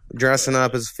dressing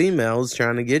up as females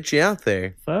trying to get you out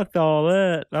there. Fuck all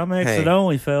that. I'm exit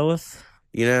only, fellas.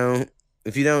 You know,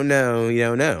 if you don't know, you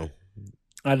don't know.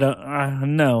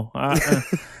 No.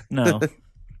 No.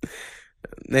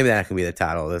 Maybe that can be the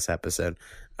title of this episode.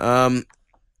 All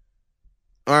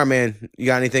right, man. You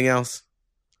got anything else?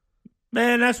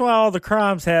 Man, that's why all the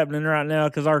crime's happening right now,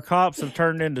 because our cops have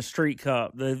turned into street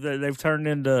cop. They've turned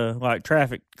into, like,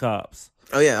 traffic cops.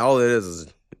 Oh, yeah. All it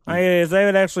is if they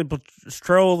would actually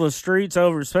patrol the streets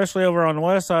over, especially over on the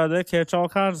west side, they catch all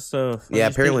kinds of stuff. Yeah,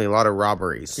 apparently a lot of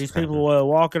robberies. These people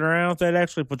walking around, if they'd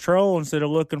actually patrol instead of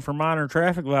looking for minor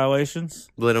traffic violations.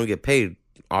 Well, they don't get paid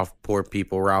off poor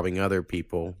people robbing other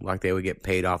people like they would get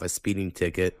paid off a speeding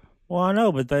ticket. Well, I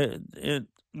know, but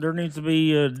there needs to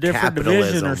be a different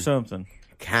division or something.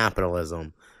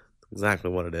 Capitalism.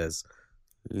 Exactly what it is.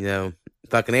 You know,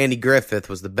 fucking Andy Griffith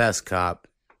was the best cop.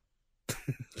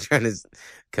 Trying to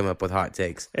come up with hot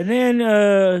takes. And then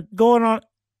going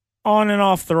on and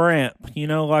off the ramp, you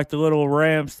know, like the little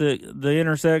ramps, the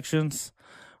intersections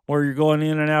where you're going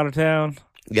in and out of town.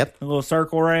 Yep. The little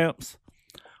circle ramps.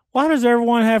 Why does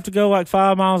everyone have to go like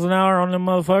 5 miles an hour on them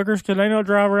motherfuckers? Can they not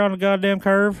drive around the goddamn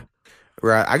curve?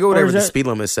 Right. I go whatever the speed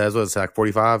limit says. What's that,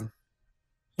 45?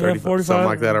 30, yeah, 45. Something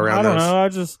like that around I don't know. I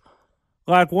just,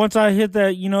 like, once I hit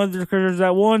that, you know, there's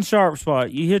that one sharp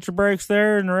spot. You hit your brakes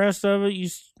there, and the rest of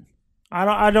it,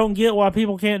 I don't get why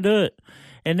people can't do it.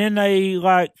 And then they,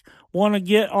 like, want to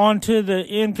get onto the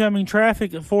incoming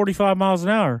traffic at 45 miles an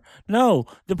hour. No.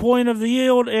 The point of the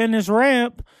yield and this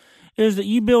ramp is that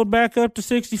you build back up to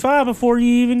 65 before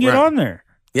you even get on there.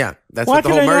 Yeah, that's what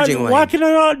the whole merging lane. Why can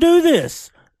I not do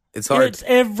this? It's hard. It's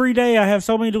every day. I have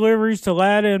so many deliveries to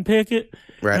Latta and Pickett.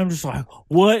 Right. And I'm just like,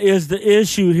 what is the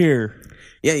issue here?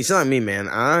 Yeah, you sound like me, man.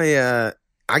 I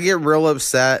get real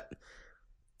upset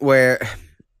where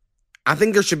I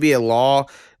think there should be a law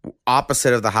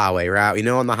opposite of the highway, right? You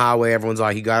know, on the highway, everyone's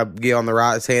like, you got to get on the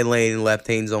right hand lane and left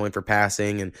hand's only for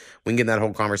passing. And we can get in that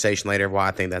whole conversation later. Well,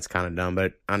 I think that's kind of dumb,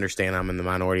 but I understand I'm in the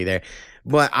minority there.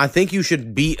 But I think you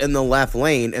should be in the left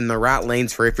lane and the right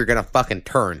lanes for if you're going to fucking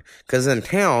turn. Because in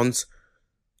towns,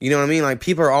 you know what I mean? Like,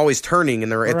 people are always turning,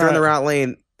 and if they're in the right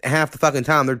lane, half the fucking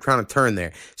time they're trying to turn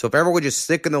there. So if everyone would just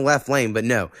stick in the left lane, but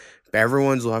no,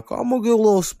 everyone's like, oh, I'm going to get a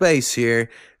little space here.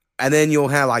 And then you'll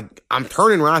have, like, I'm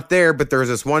turning right there, but there's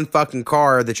this one fucking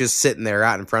car that's just sitting there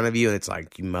right in front of you, and it's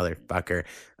like, you motherfucker.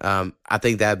 I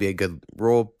think that'd be a good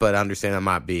rule, but I understand it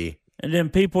might be. And then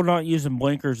people not using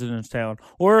blinkers in this town.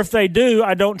 Or if they do,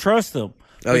 I don't trust them.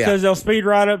 Because they'll speed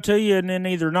right up to you and then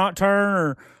either not turn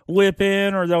or whip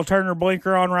in, or they'll turn their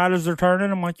blinker on right as they're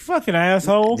turning. I'm like, you fucking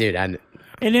asshole. Dude, and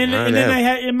then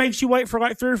it makes you wait for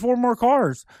like 3 or 4 more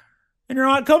cars. And you're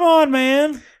like, come on,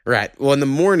 man. Right. Well, in the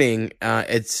morning,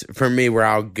 it's for me where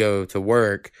I'll go to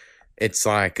work. It's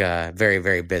like very,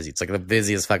 very busy. It's like the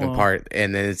busiest fucking part.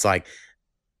 And then it's like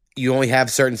you only have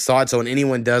certain thoughts. So when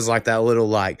anyone does like that little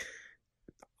like,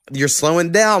 you're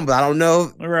slowing down, but I don't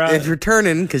know if you're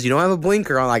turning because you don't have a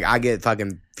blinker on. Like, I get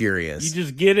fucking furious. You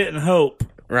just get it and hope.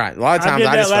 Right. A lot of times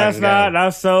I did just last night, and I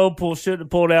should have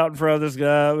pulled out in front of this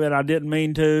guy, and I didn't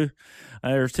mean to.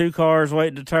 There's 2 cars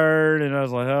waiting to turn, and I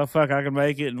was like, oh, fuck, I can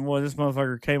make it. And boy, this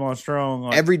motherfucker came on strong.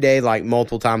 Like, every day, like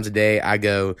multiple times a day, I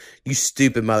go, you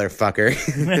stupid motherfucker.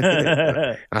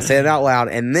 I say it out loud,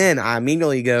 and then I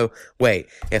immediately go, wait,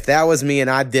 if that was me and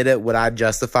I did it, would I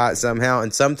justify it somehow?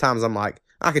 And sometimes I'm like,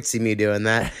 I could see me doing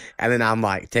that. And then I'm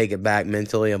like, take it back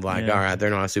mentally. I'm like, all right,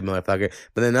 they're not a stupid motherfucker.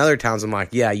 But then other times I'm like,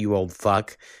 yeah, you old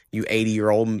fuck. You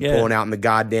 80-year-old pulling out in the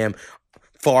goddamn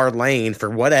far lane for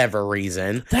whatever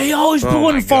reason. They always pull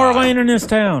in the far lane in this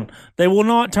town. They will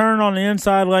not turn on the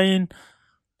inside lane.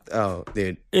 Oh,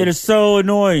 dude. It is so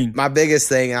annoying. My biggest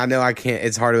thing, I know I can't,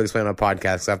 it's hard to explain on a podcast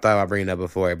because I've thought about bringing it up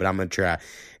before, but I'm going to try,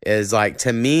 is like,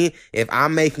 to me, if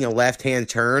I'm making a left-hand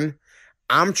turn,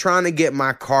 I'm trying to get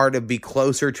my car to be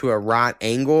closer to a right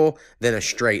angle than a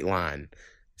straight line.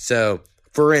 So,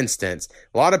 for instance,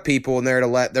 a lot of people when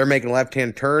they're making a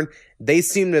left-hand turn, they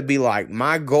seem to be like,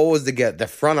 my goal is to get the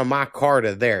front of my car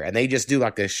to there, and they just do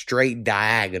like a straight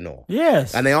diagonal.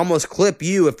 Yes. And they almost clip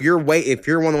you if you're one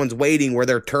of the ones waiting where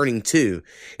they're turning to.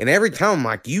 And every time I'm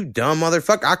like, you dumb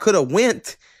motherfucker, I could have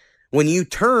went when you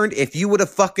turned if you would have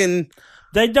fucking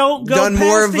They don't go done past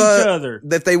more of each other.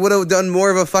 If they would have done more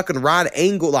of a fucking right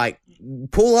angle, like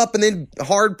pull up and then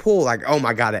hard pull, like, oh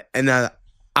my God. And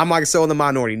I'm like so in the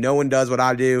minority. No one does what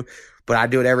I do, but I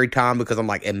do it every time because I'm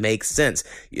like, it makes sense.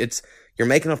 You're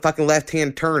making a fucking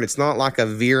left-hand turn. It's not like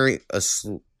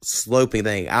sloping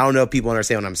thing. I don't know if people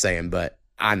understand what I'm saying, but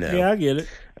I know. Yeah, I get it.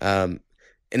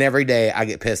 And every day I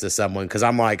get pissed at someone because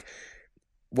I'm like,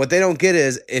 what they don't get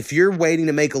is if you're waiting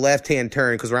to make a left-hand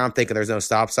turn, because where I'm thinking there's no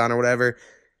stop sign or whatever,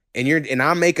 and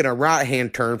I'm making a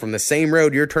right-hand turn from the same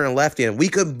road you're turning left in, we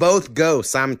could both go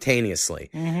simultaneously.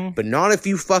 Mm-hmm. But not if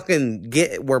you fucking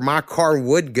get where my car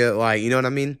would go, like, you know what I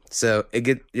mean? So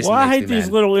I hate these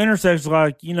little intersections,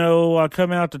 like, you know, I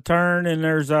come out to turn and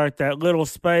there's like that little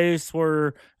space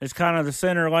where it's kind of the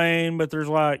center lane, but there's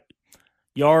like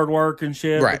yard work and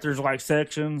shit, Right. but there's like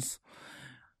sections.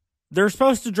 They're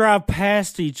supposed to drive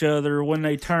past each other when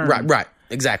they turn. Right,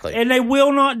 exactly. And they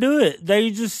will not do it.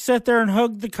 They just sit there and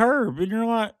hug the curb. And you're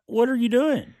like, what are you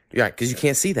doing? Right, because you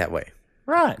can't see that way.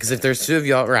 Right. Because if there's two of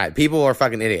y'all, right, people are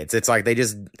fucking idiots. It's like they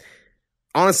just,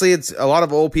 honestly, it's a lot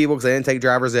of old people because they didn't take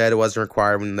driver's ed. It wasn't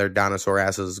required when their dinosaur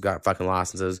asses got fucking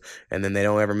licenses. And then they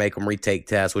don't ever make them retake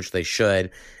tests, which they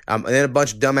should. And then a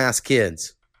bunch of dumbass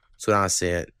kids. That's what I see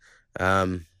it.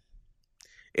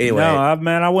 Anyway, no, I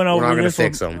went over this.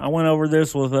 Fix them. I went over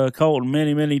this with Colton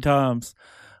many, many times.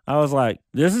 I was like,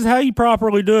 "This is how you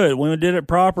properly do it." When we did it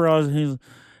proper, and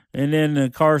then the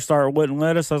car wouldn't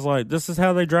let us. I was like, "This is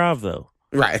how they drive, though.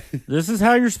 Right? This is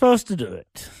how you're supposed to do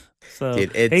it." So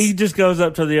he just goes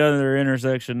up to the other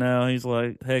intersection now. He's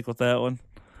like, "Heck with that one."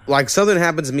 Like something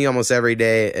happens to me almost every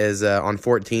day is on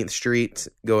 14th Street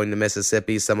going to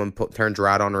Mississippi. Someone turns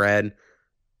right on red,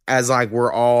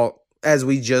 as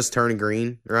we just turned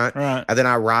green, right? Right. And then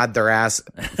I ride their ass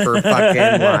for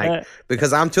fucking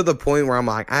because I'm to the point where I'm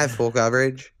like, I have full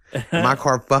coverage. My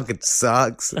car fucking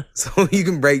sucks. So you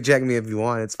can brake check me if you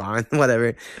want. It's fine.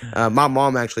 Whatever. My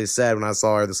mom actually said when I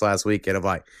saw her this last weekend, of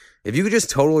like, if you could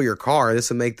just total your car, this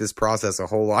would make this process a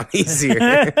whole lot easier.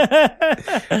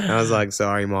 I was like,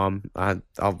 sorry, Mom.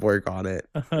 I'll work on it.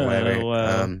 Whatever. Oh,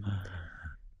 wow.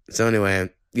 So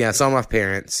anyway, yeah, I saw my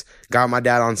parents. Got my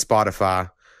dad on Spotify.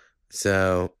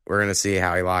 So we're going to see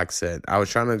how he likes it. I was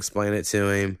trying to explain it to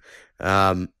him.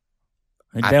 And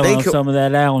demo some of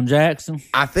that Alan Jackson.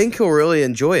 I think he'll really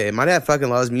enjoy it. My dad fucking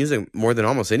loves music more than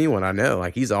almost anyone I know.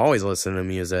 Like, he's always listening to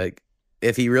music.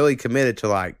 If he really committed to,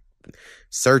 like,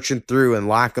 searching through and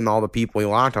liking all the people he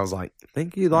liked, I was like, I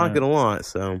think he'd like it a lot.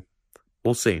 So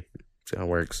we'll see. See how it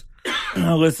works.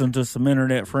 I listened to some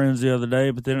Internet Friends the other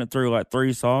day, but then it threw like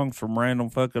 3 songs from random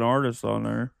fucking artists on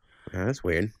there. Yeah, that's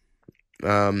weird.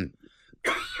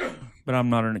 But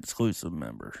I'm not an exclusive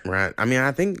member. Right. I mean,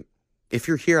 I think if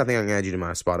you're here, I think I can add you to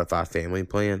my Spotify family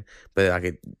plan, but like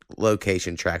a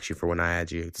location tracks you for when I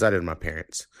add you, because I did with my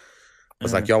parents. I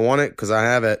was like, y'all want it? Because I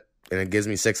have it, and it gives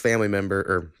me 5 family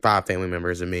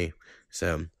members and me.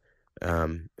 So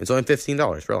it's only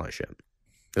 $15 for all that shit.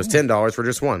 It was $10 for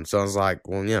just one. So I was like,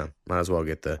 well, yeah, might as well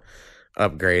get the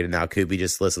upgrade. And now Koopy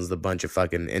just listens to a bunch of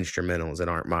fucking instrumentals that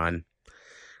aren't mine.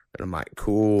 And I'm like,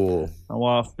 cool. My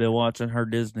wife been watching her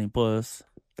Disney Plus.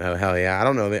 Oh, hell yeah. I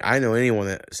don't know. I know anyone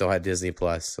that still had Disney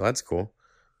Plus, so that's cool.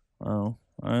 Oh,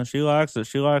 she likes it.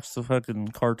 She likes the fucking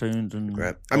cartoons. And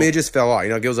right. I mean, it just fell off.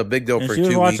 You know, it was a big deal for 2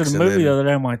 weeks. She was watching a movie the other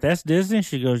day. I'm like, that's Disney?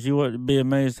 She goes, you wouldn't be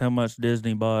amazed how much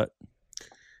Disney bought.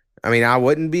 I mean, I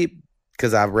wouldn't be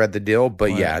because I've read the deal,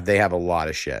 but yeah, they have a lot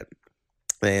of shit.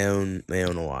 They own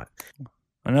a lot.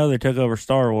 I know they took over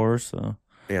Star Wars, so...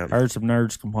 Yeah. I heard some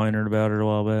nerds complaining about it a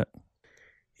while back.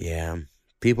 Yeah.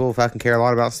 People fucking care a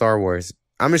lot about Star Wars.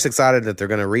 I'm just excited that they're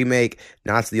going to remake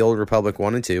Knights of the Old Republic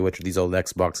 1 and 2, which are these old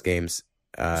Xbox games.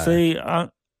 See,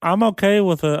 I'm okay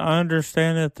with it. I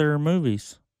understand that they're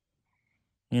movies.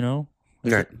 You know?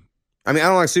 Right. I mean, I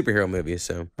don't like superhero movies,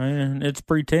 so. And it's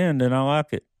pretend, and I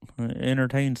like it. It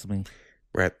entertains me.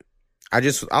 Right. I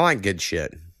like good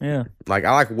shit. Yeah. Like,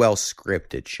 I like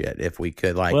well-scripted shit, if we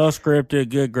could, like. Well-scripted,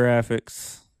 good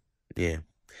graphics. Yeah.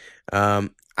 I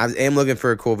am looking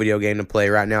for a cool video game to play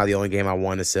right now. The only game I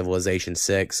want is Civilization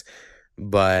 6,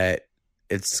 but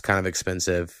it's kind of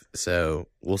expensive, so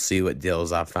we'll see what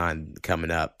deals I find coming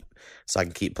up. so I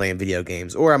can keep playing video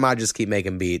games. Or I might just keep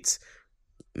making beats.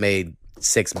 Made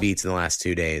 6 beats in the last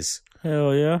 2 days.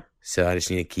 Hell yeah. So I just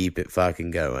need to keep it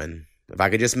fucking going. If I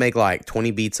could just make like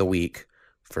 20 beats a week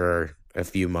for a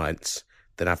few months,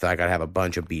 then I feel like I'd have a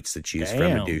bunch of beats to choose from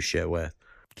and do shit with.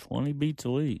 20 beats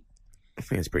a week. I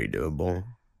think it's pretty doable.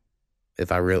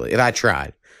 If I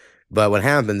tried. But what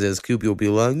happens is Koopy will be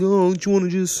like, "Oh, don't you want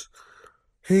to just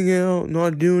hang out,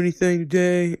 not do anything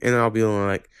today?" And I'll be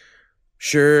like,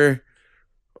 "Sure."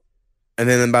 And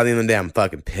then by the end of the day, I'm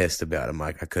fucking pissed about it. I'm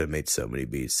like, I could have made so many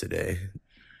beats today.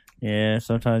 Yeah,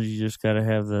 sometimes you just got to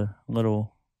have the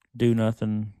little do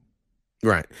nothing.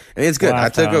 Right. And it's good.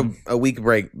 Lifetime. I took a week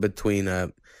break between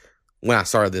when I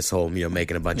started this whole,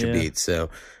 making a bunch of beats. So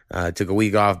I took a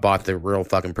week off, bought the real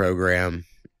fucking program,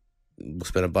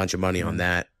 spent a bunch of money on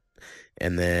that.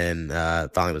 And then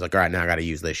finally was like, all right, now I got to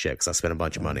use this shit because I spent a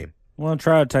bunch of money. I'm going to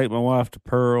try to take my wife to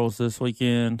Pearls this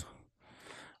weekend.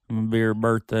 I'm going to be her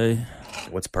birthday.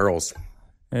 What's Pearls?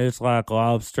 It's like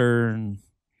lobster and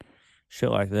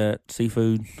shit like that.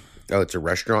 Seafood. Oh, it's a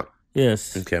restaurant?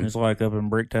 Yes. Okay. It's like up in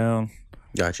Bricktown.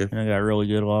 Gotcha. And I got really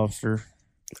good lobster.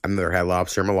 I've never had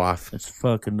lobster in my life. It's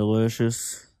fucking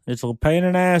delicious. It's a pain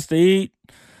in the ass to eat,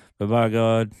 but by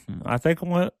God, I think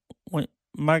we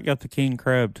might got the king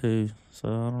crab too. So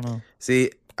I don't know.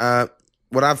 See,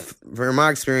 from my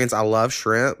experience, I love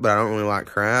shrimp, but I don't really like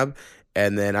crab.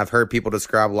 And then I've heard people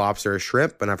describe lobster as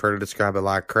shrimp, and I've heard it describe it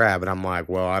like crab, and I'm like,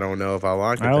 well, I don't know if I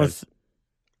like it.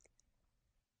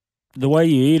 The way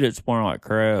you eat it's more like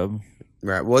crab.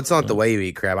 Right. Well, it's not the way you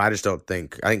eat crab. I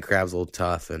think crab's a little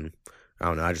tough, and I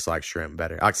don't know. I just like shrimp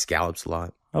better. I like scallops a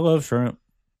lot. I love shrimp,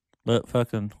 but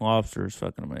fucking lobster is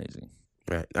fucking amazing.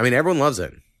 Right. I mean, everyone loves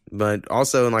it. But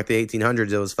also in like the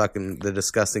 1800s, it was fucking the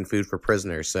disgusting food for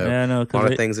prisoners. So yeah, I know, a lot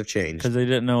of things have changed. Because they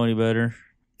didn't know any better.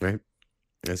 Right.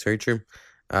 That's very true.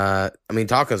 I mean,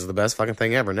 tacos are the best fucking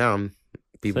thing ever now.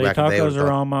 People back in the day tacos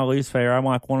are on my least favorite. I'm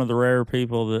like one of the rare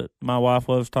people that my wife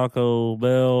loves Taco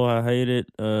Bell. I hate it.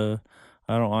 I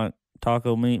don't like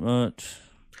taco meat much.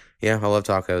 Yeah, I love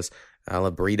tacos. I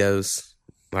love burritos.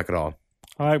 Like it all.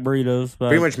 I like burritos. But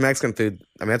pretty much Mexican food.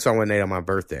 I mean, that's what I went and ate on my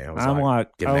birthday. I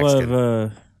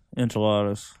love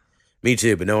enchiladas. Me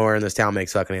too, but nowhere in this town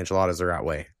makes fucking enchiladas the right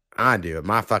way. I do at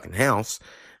my fucking house.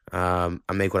 I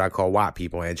make what I call white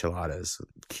people enchiladas.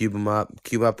 Cube up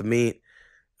the meat.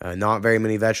 Not very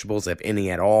many vegetables, if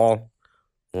any at all.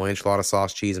 Well, enchilada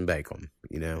sauce, cheese, and bacon.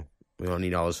 We don't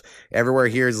need all those. Everywhere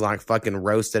here is like fucking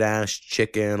roasted ass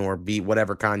chicken or beef,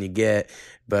 whatever kind you get,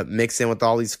 but mix in with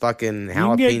all these fucking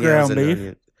jalapenos and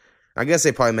onions. I guess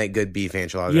they probably make good beef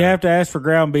enchiladas. You have to ask for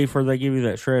ground beef where they give you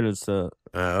that shredded stuff.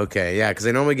 Okay, yeah, because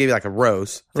they normally give you like a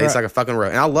roast. Tastes like a fucking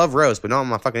roast. And I love roast, but not on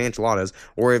my fucking enchiladas.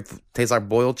 Or it tastes like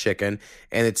boiled chicken,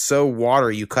 and it's so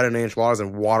watery. You cut in enchiladas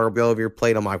and water will be all over your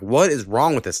plate. I'm like, what is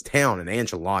wrong with this town and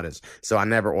enchiladas? So I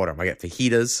never order them. I get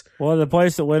fajitas. Well, the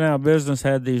place that went out of business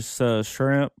had these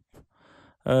shrimp.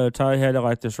 Ty had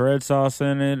like this red sauce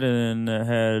in it, and it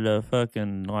had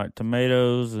fucking like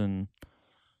tomatoes and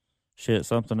shit,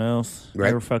 something else. Right.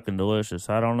 They were fucking delicious.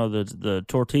 I don't know, the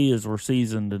tortillas were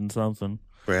seasoned in something.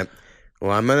 Right.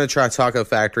 Well, I'm going to try Taco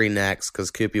Factory next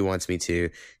because Koopy wants me to.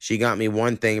 She got me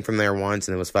one thing from there once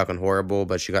and it was fucking horrible,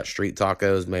 but she got street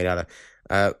tacos made out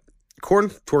of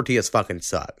corn tortillas fucking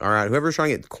suck. All right. Whoever's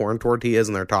trying to get corn tortillas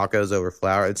and their tacos over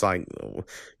flour, it's like,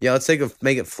 yeah, let's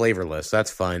make it flavorless.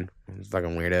 That's fun.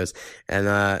 Fucking weirdos. And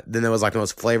then there was like the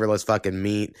most flavorless fucking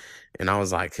meat. And I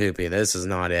was like, Koopy, this is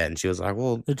not it. And she was like,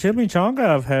 well, the chimichanga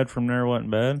I've had from there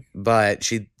wasn't bad. But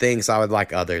she thinks I would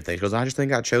like other things. She goes, I just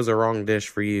think I chose the wrong dish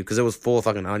for you. Because it was full of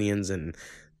fucking onions and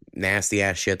nasty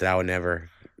ass shit that I would never,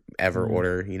 ever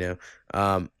order,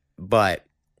 But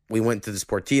we went to this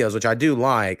Portillo's, which I do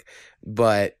like,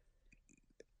 but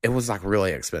it was like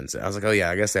really expensive. I was like, oh yeah,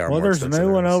 I guess they are more expensive. Well, there's a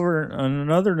new one over,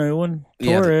 another new one.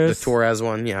 Torres. Yeah, the Torres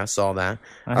one. Yeah, I saw that.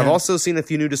 I've also seen a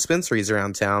few new dispensaries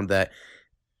around town that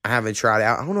I haven't tried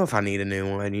out. I don't know if I need a new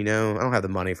one, I don't have the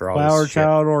money for all Flower this shit.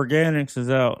 Child Organics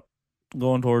is out,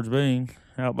 going towards Bing,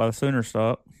 out by the Sooner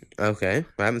Stop. Okay,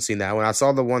 I haven't seen that one. I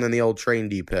saw the one in the old train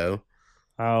depot.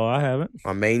 Oh, I haven't.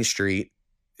 On Main Street.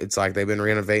 It's like they've been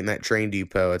renovating that train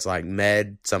depot. It's like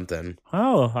Med something.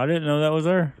 Oh, I didn't know that was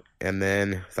there. And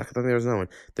then, I thought there was another one.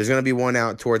 There's going to be one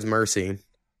out towards Mercy,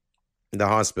 the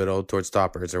hospital, towards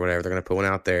Toppers or whatever. They're going to put one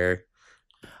out there.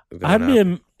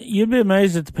 You'd be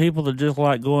amazed at the people that just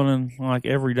like going in like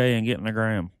every day and getting a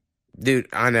gram. Dude,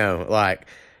 I know. Like,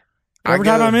 every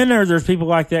time I'm in there, there's people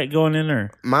like that going in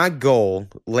there. My goal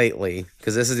lately,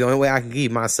 because this is the only way I can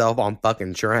keep myself on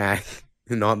fucking track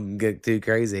and not get too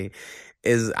crazy,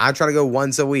 is I try to go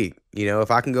once a week. You know,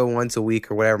 if I can go once a week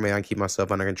or whatever, man, I keep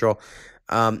myself under control.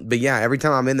 But yeah, every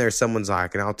time I'm in there, someone's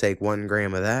like, and I'll take 1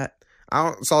 gram of that.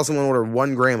 I saw someone order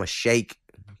 1 gram of shake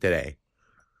today.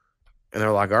 And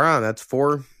they're like, all right, that's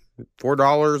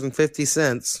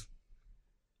 $4.50.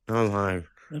 I was like,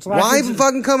 why even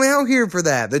fucking come out here for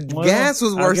that? The gas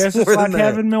was worth I guess more it's like than that.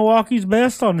 having Milwaukee's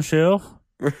Best on the shelf.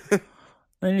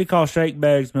 They need to call shake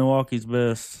bags Milwaukee's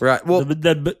Best. Right. Well,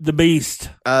 the beast.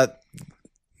 I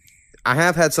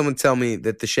have had someone tell me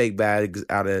that the shake bags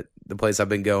out at the place I've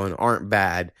been going aren't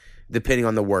bad, depending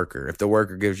on the worker. If the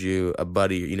worker gives you a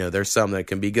buddy, you know, there's some that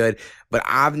can be good. But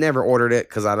I've never ordered it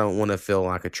because I don't want to feel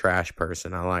like a trash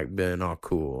person. I like being all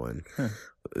cool and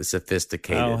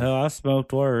sophisticated. Oh, hell, I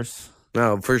smoked worse.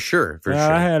 No, for sure. For sure.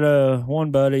 I had one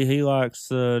buddy. He likes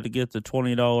to get the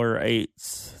 $20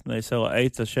 eighths. They sell an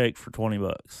eighth of shake for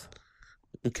 $20.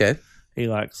 Okay. He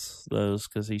likes those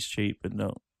because he's cheap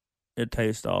and it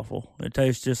tastes awful. It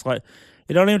tastes just like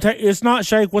it don't even taste. It's not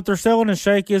shake. What they're selling is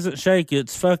shake. Isn't shake.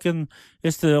 It's fucking.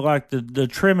 It's the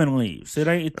trimming leaves. It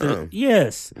ain't the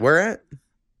yes. Where at?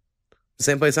 The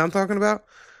same place I'm talking about.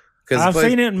 I've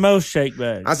seen it in most shake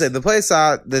bags. I say the place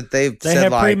that they said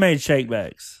have like pre-made shake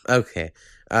bags. Okay.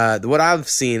 What I've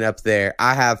seen up there,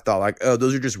 I have thought like, oh,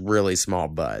 those are just really small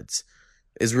buds.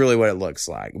 Is really what it looks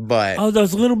like. But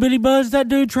those little bitty buds. That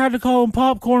dude tried to call them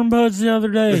popcorn buds the other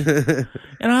day,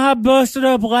 and I busted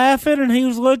up laughing, and he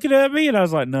was looking at me, and I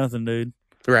was like, nothing, dude.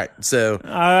 Right. So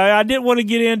I didn't want to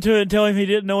get into it and tell him he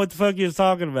didn't know what the fuck he was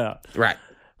talking about. Right.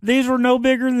 These were no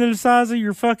bigger than the size of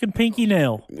your fucking pinky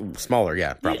nail. Smaller,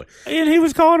 yeah, probably. And he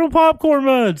was calling them popcorn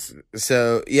buds.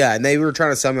 So, yeah, and they were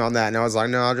trying to sell me on that, and I was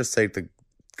like, no, I'll just take the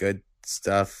good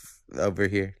stuff over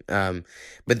here. But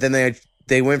then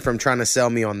they went from trying to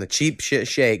sell me on the cheap shit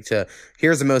shake to,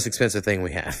 here's the most expensive thing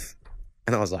we have.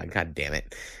 And I was like, God damn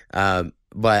it.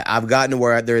 But I've gotten to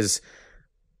where there's,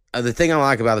 the thing I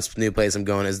like about this new place I'm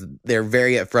going is they're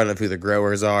very upfront of who the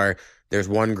growers are. There's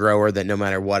one grower that no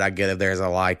matter what I get of theirs, I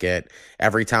like it.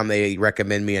 Every time they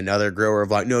recommend me another grower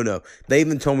of like, no. They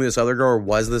even told me this other grower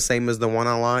was the same as the one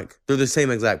I like. They're the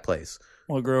same exact place.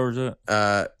 What grower is it?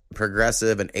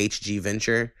 Progressive and HG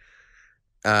Venture.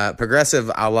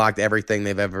 Progressive, I liked everything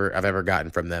I've ever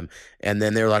gotten from them. And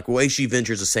then they were like, well, HG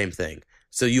Venture is the same thing.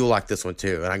 So you'll like this one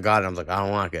too. And I got it. I was like, I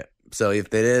don't like it. So if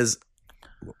it is,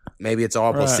 maybe it's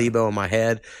all placebo in my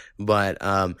head. But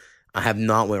I have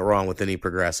not went wrong with any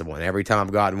Progressive one. Every time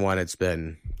I've gotten one, it's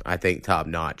been, I think, top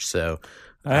notch. So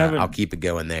I'll keep it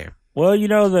going there. Well, you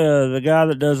know, the guy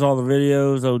that does all the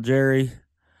videos, Jerry,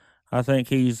 I think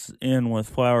he's in with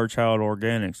Flower Child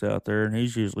Organics out there, and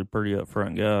he's usually a pretty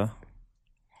upfront guy.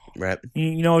 Right.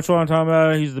 You know which one I'm talking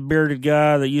about? He's the bearded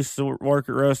guy that used to work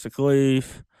at Rustic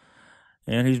Leaf,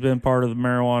 and he's been part of the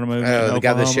marijuana movement. Oh, the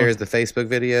guy that shares the Facebook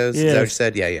videos? Yes. Is that what you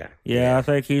said? Yeah, I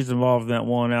think he's involved in that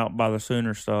one out by the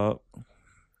Sooner stop.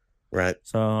 Right.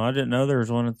 So I didn't know there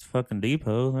was one at the fucking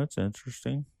depot. That's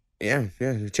interesting. Yeah,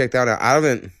 check that out. I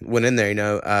haven't went in there, you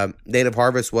know. Native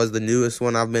Harvest was the newest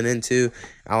one I've been into.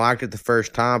 I liked it the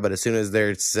first time, but as soon as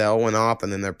their sale went off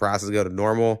and then their prices go to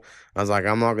normal, I was like,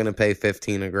 I'm not going to pay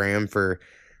 $15 a gram for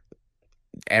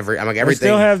everything. They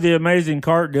still have the amazing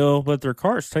cart deal, but their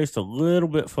carts taste a little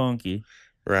bit funky.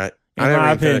 Right. I never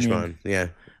even finished mine. Yeah.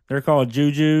 They're called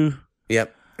Juju.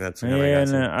 Yep. That's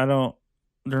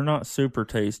they're not super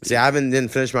tasty. See, didn't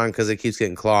finish mine because it keeps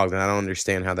getting clogged, and I don't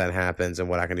understand how that happens and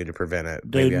what I can do to prevent it.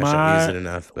 Dude, maybe I shouldn't use it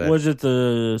enough. But was it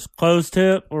the closed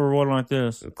tip or one like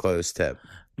this? Closed tip.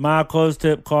 My closed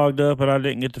tip clogged up, and I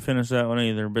didn't get to finish that one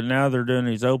either. But now they're doing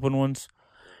these open ones,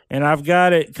 and I've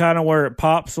got it kind of where it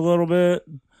pops a little bit.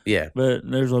 Yeah. But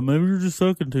there's maybe you're just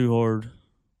sucking too hard.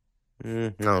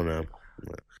 I don't know.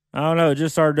 I don't know. It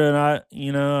just started doing. I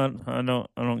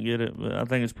don't get it, but I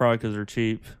think it's probably because they're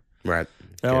cheap. Right.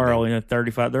 They are only at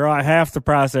 $35. They're like half the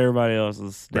price everybody else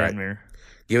is down there.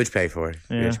 Get what you pay for.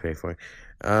 Yeah. Get what you pay for.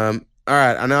 All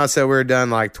right. I know I said we were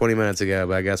done like 20 minutes ago,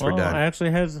 but I guess we're done. I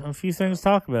actually had a few things to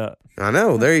talk about. I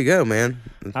know. There you go, man.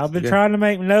 I've been trying to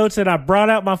make notes, and I brought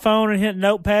out my phone and hit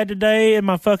Notepad today, and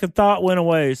my fucking thought went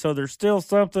away. So there's still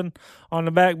something on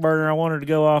the back burner I wanted to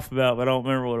go off about, but I don't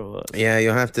remember what it was. Yeah,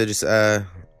 you'll have to just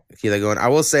keep that going. I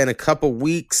will say in a couple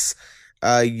weeks,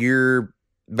 your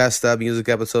Best of music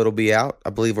episode will be out. I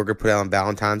believe we're going to put it out on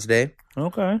Valentine's Day.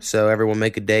 Okay. So everyone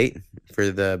make a date for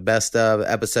the Best of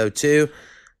episode 2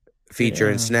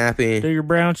 featuring Snappy. Do your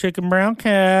brown chicken, brown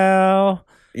cow.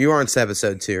 You are on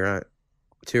episode 2, right?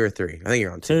 2 or 3. I think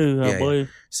you're on 2. I believe.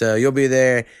 So you'll be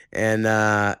there, and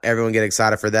everyone get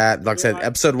excited for that. Like I said,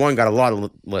 episode 1 got a lot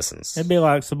of listens. It'd be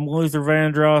like some Luther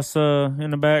Vandross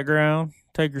in the background.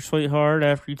 Take your sweetheart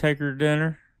after you take her to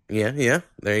dinner. Yeah.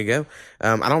 There you go.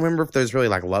 I don't remember if there's really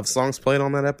like love songs played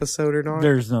on that episode or not.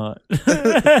 There's not.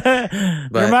 There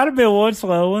might have been one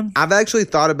slow one. I've actually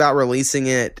thought about releasing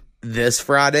it this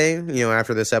Friday,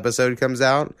 after this episode comes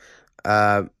out.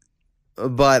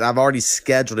 But I've already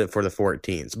scheduled it for the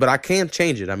 14th. But I can't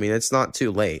change it. I mean, it's not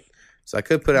too late. So I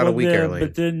could put out a week early.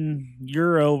 But then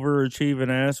your overachieving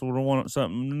ass will want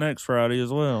something next Friday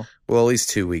as well. Well, at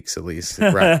least 2 weeks at least.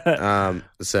 Right.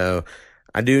 So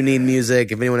I do need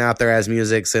music. If anyone out there has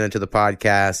music, send it to the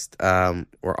podcast.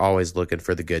 We're always looking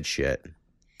for the good shit.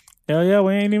 Hell yeah,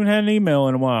 we ain't even had an email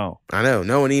in a while. I know.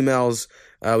 No one emails.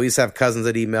 We used to have cousins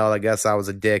that emailed. I guess I was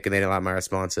a dick and they didn't like my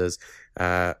responses.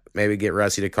 Maybe get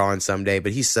Rusty to call in someday,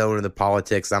 but he's so into the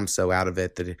politics. I'm so out of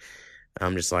it that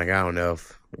I'm just like, I don't know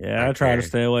if I try to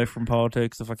stay away from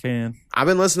politics if I can. I've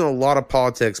been listening to a lot of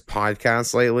politics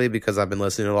podcasts lately because I've been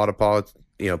listening to a lot of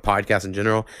podcasts in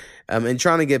general, and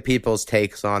trying to get people's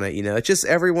takes on it. It's just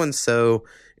everyone's so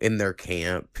in their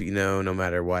camp, no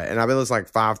matter what. And I've been listening like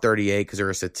 538 because they're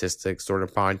a statistics sort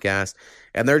of podcast,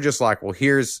 and they're just like, well,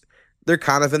 they're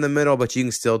kind of in the middle, but you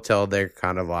can still tell they're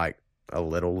kind of like a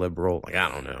little liberal. Like, I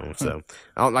don't know. So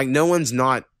no one's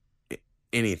not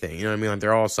anything. You know what I mean? Like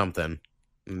they're all something,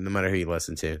 no matter who you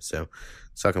listen to. So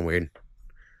it's fucking weird.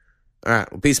 All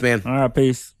right. Well, peace, man. All right.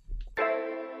 Peace.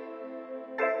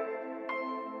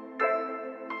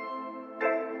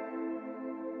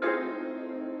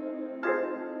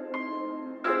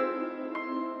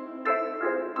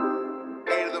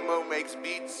 Makes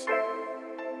beats.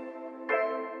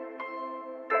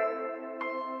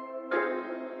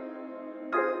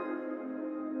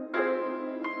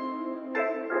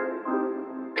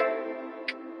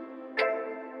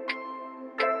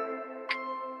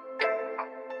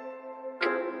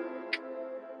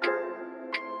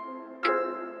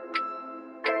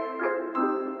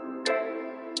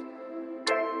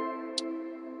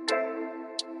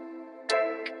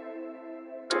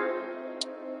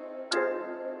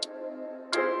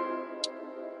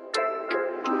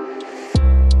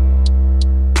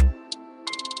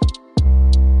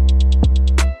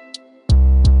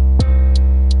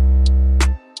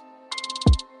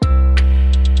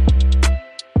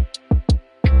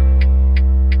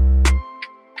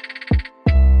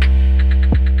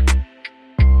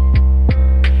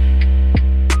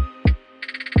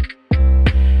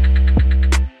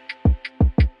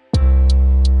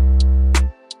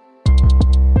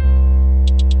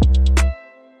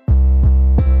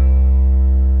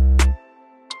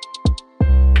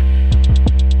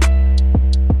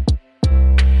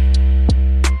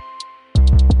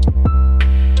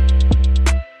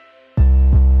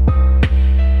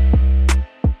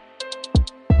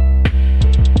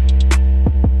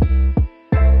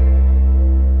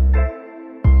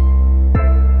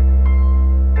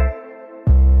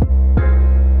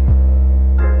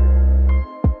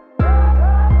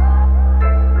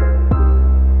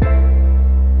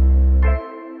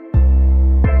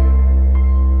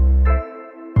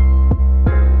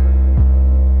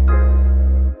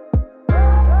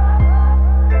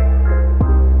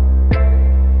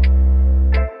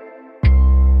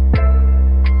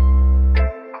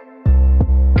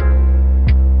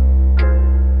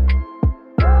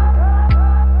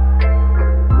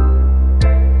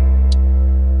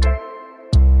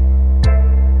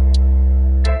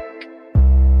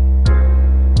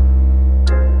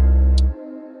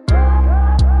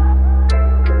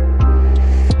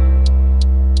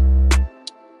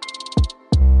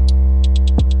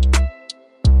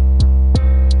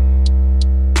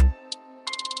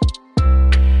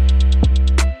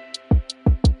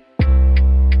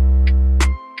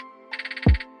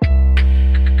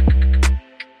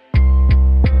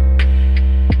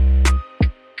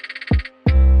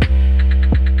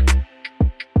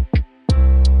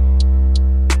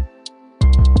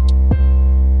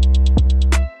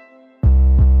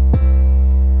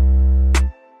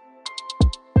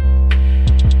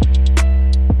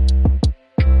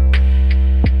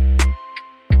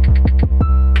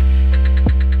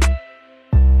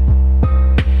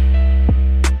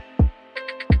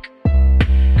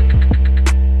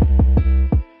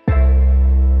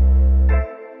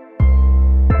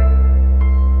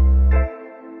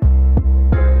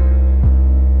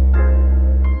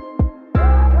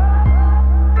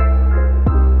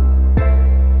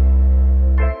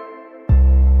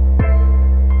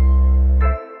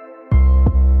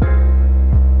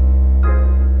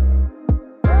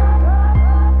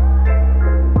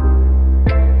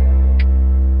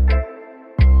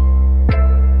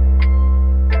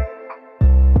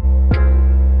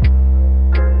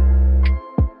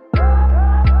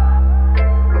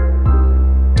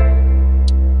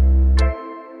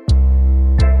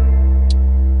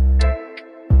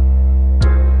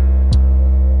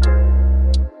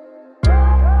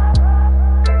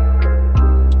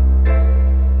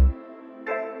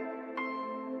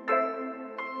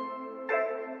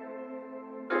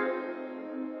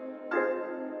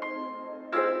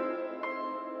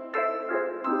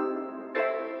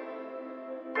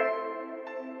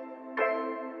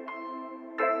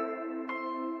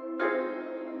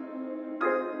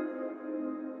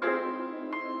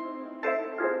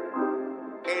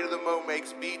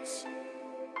 makes beats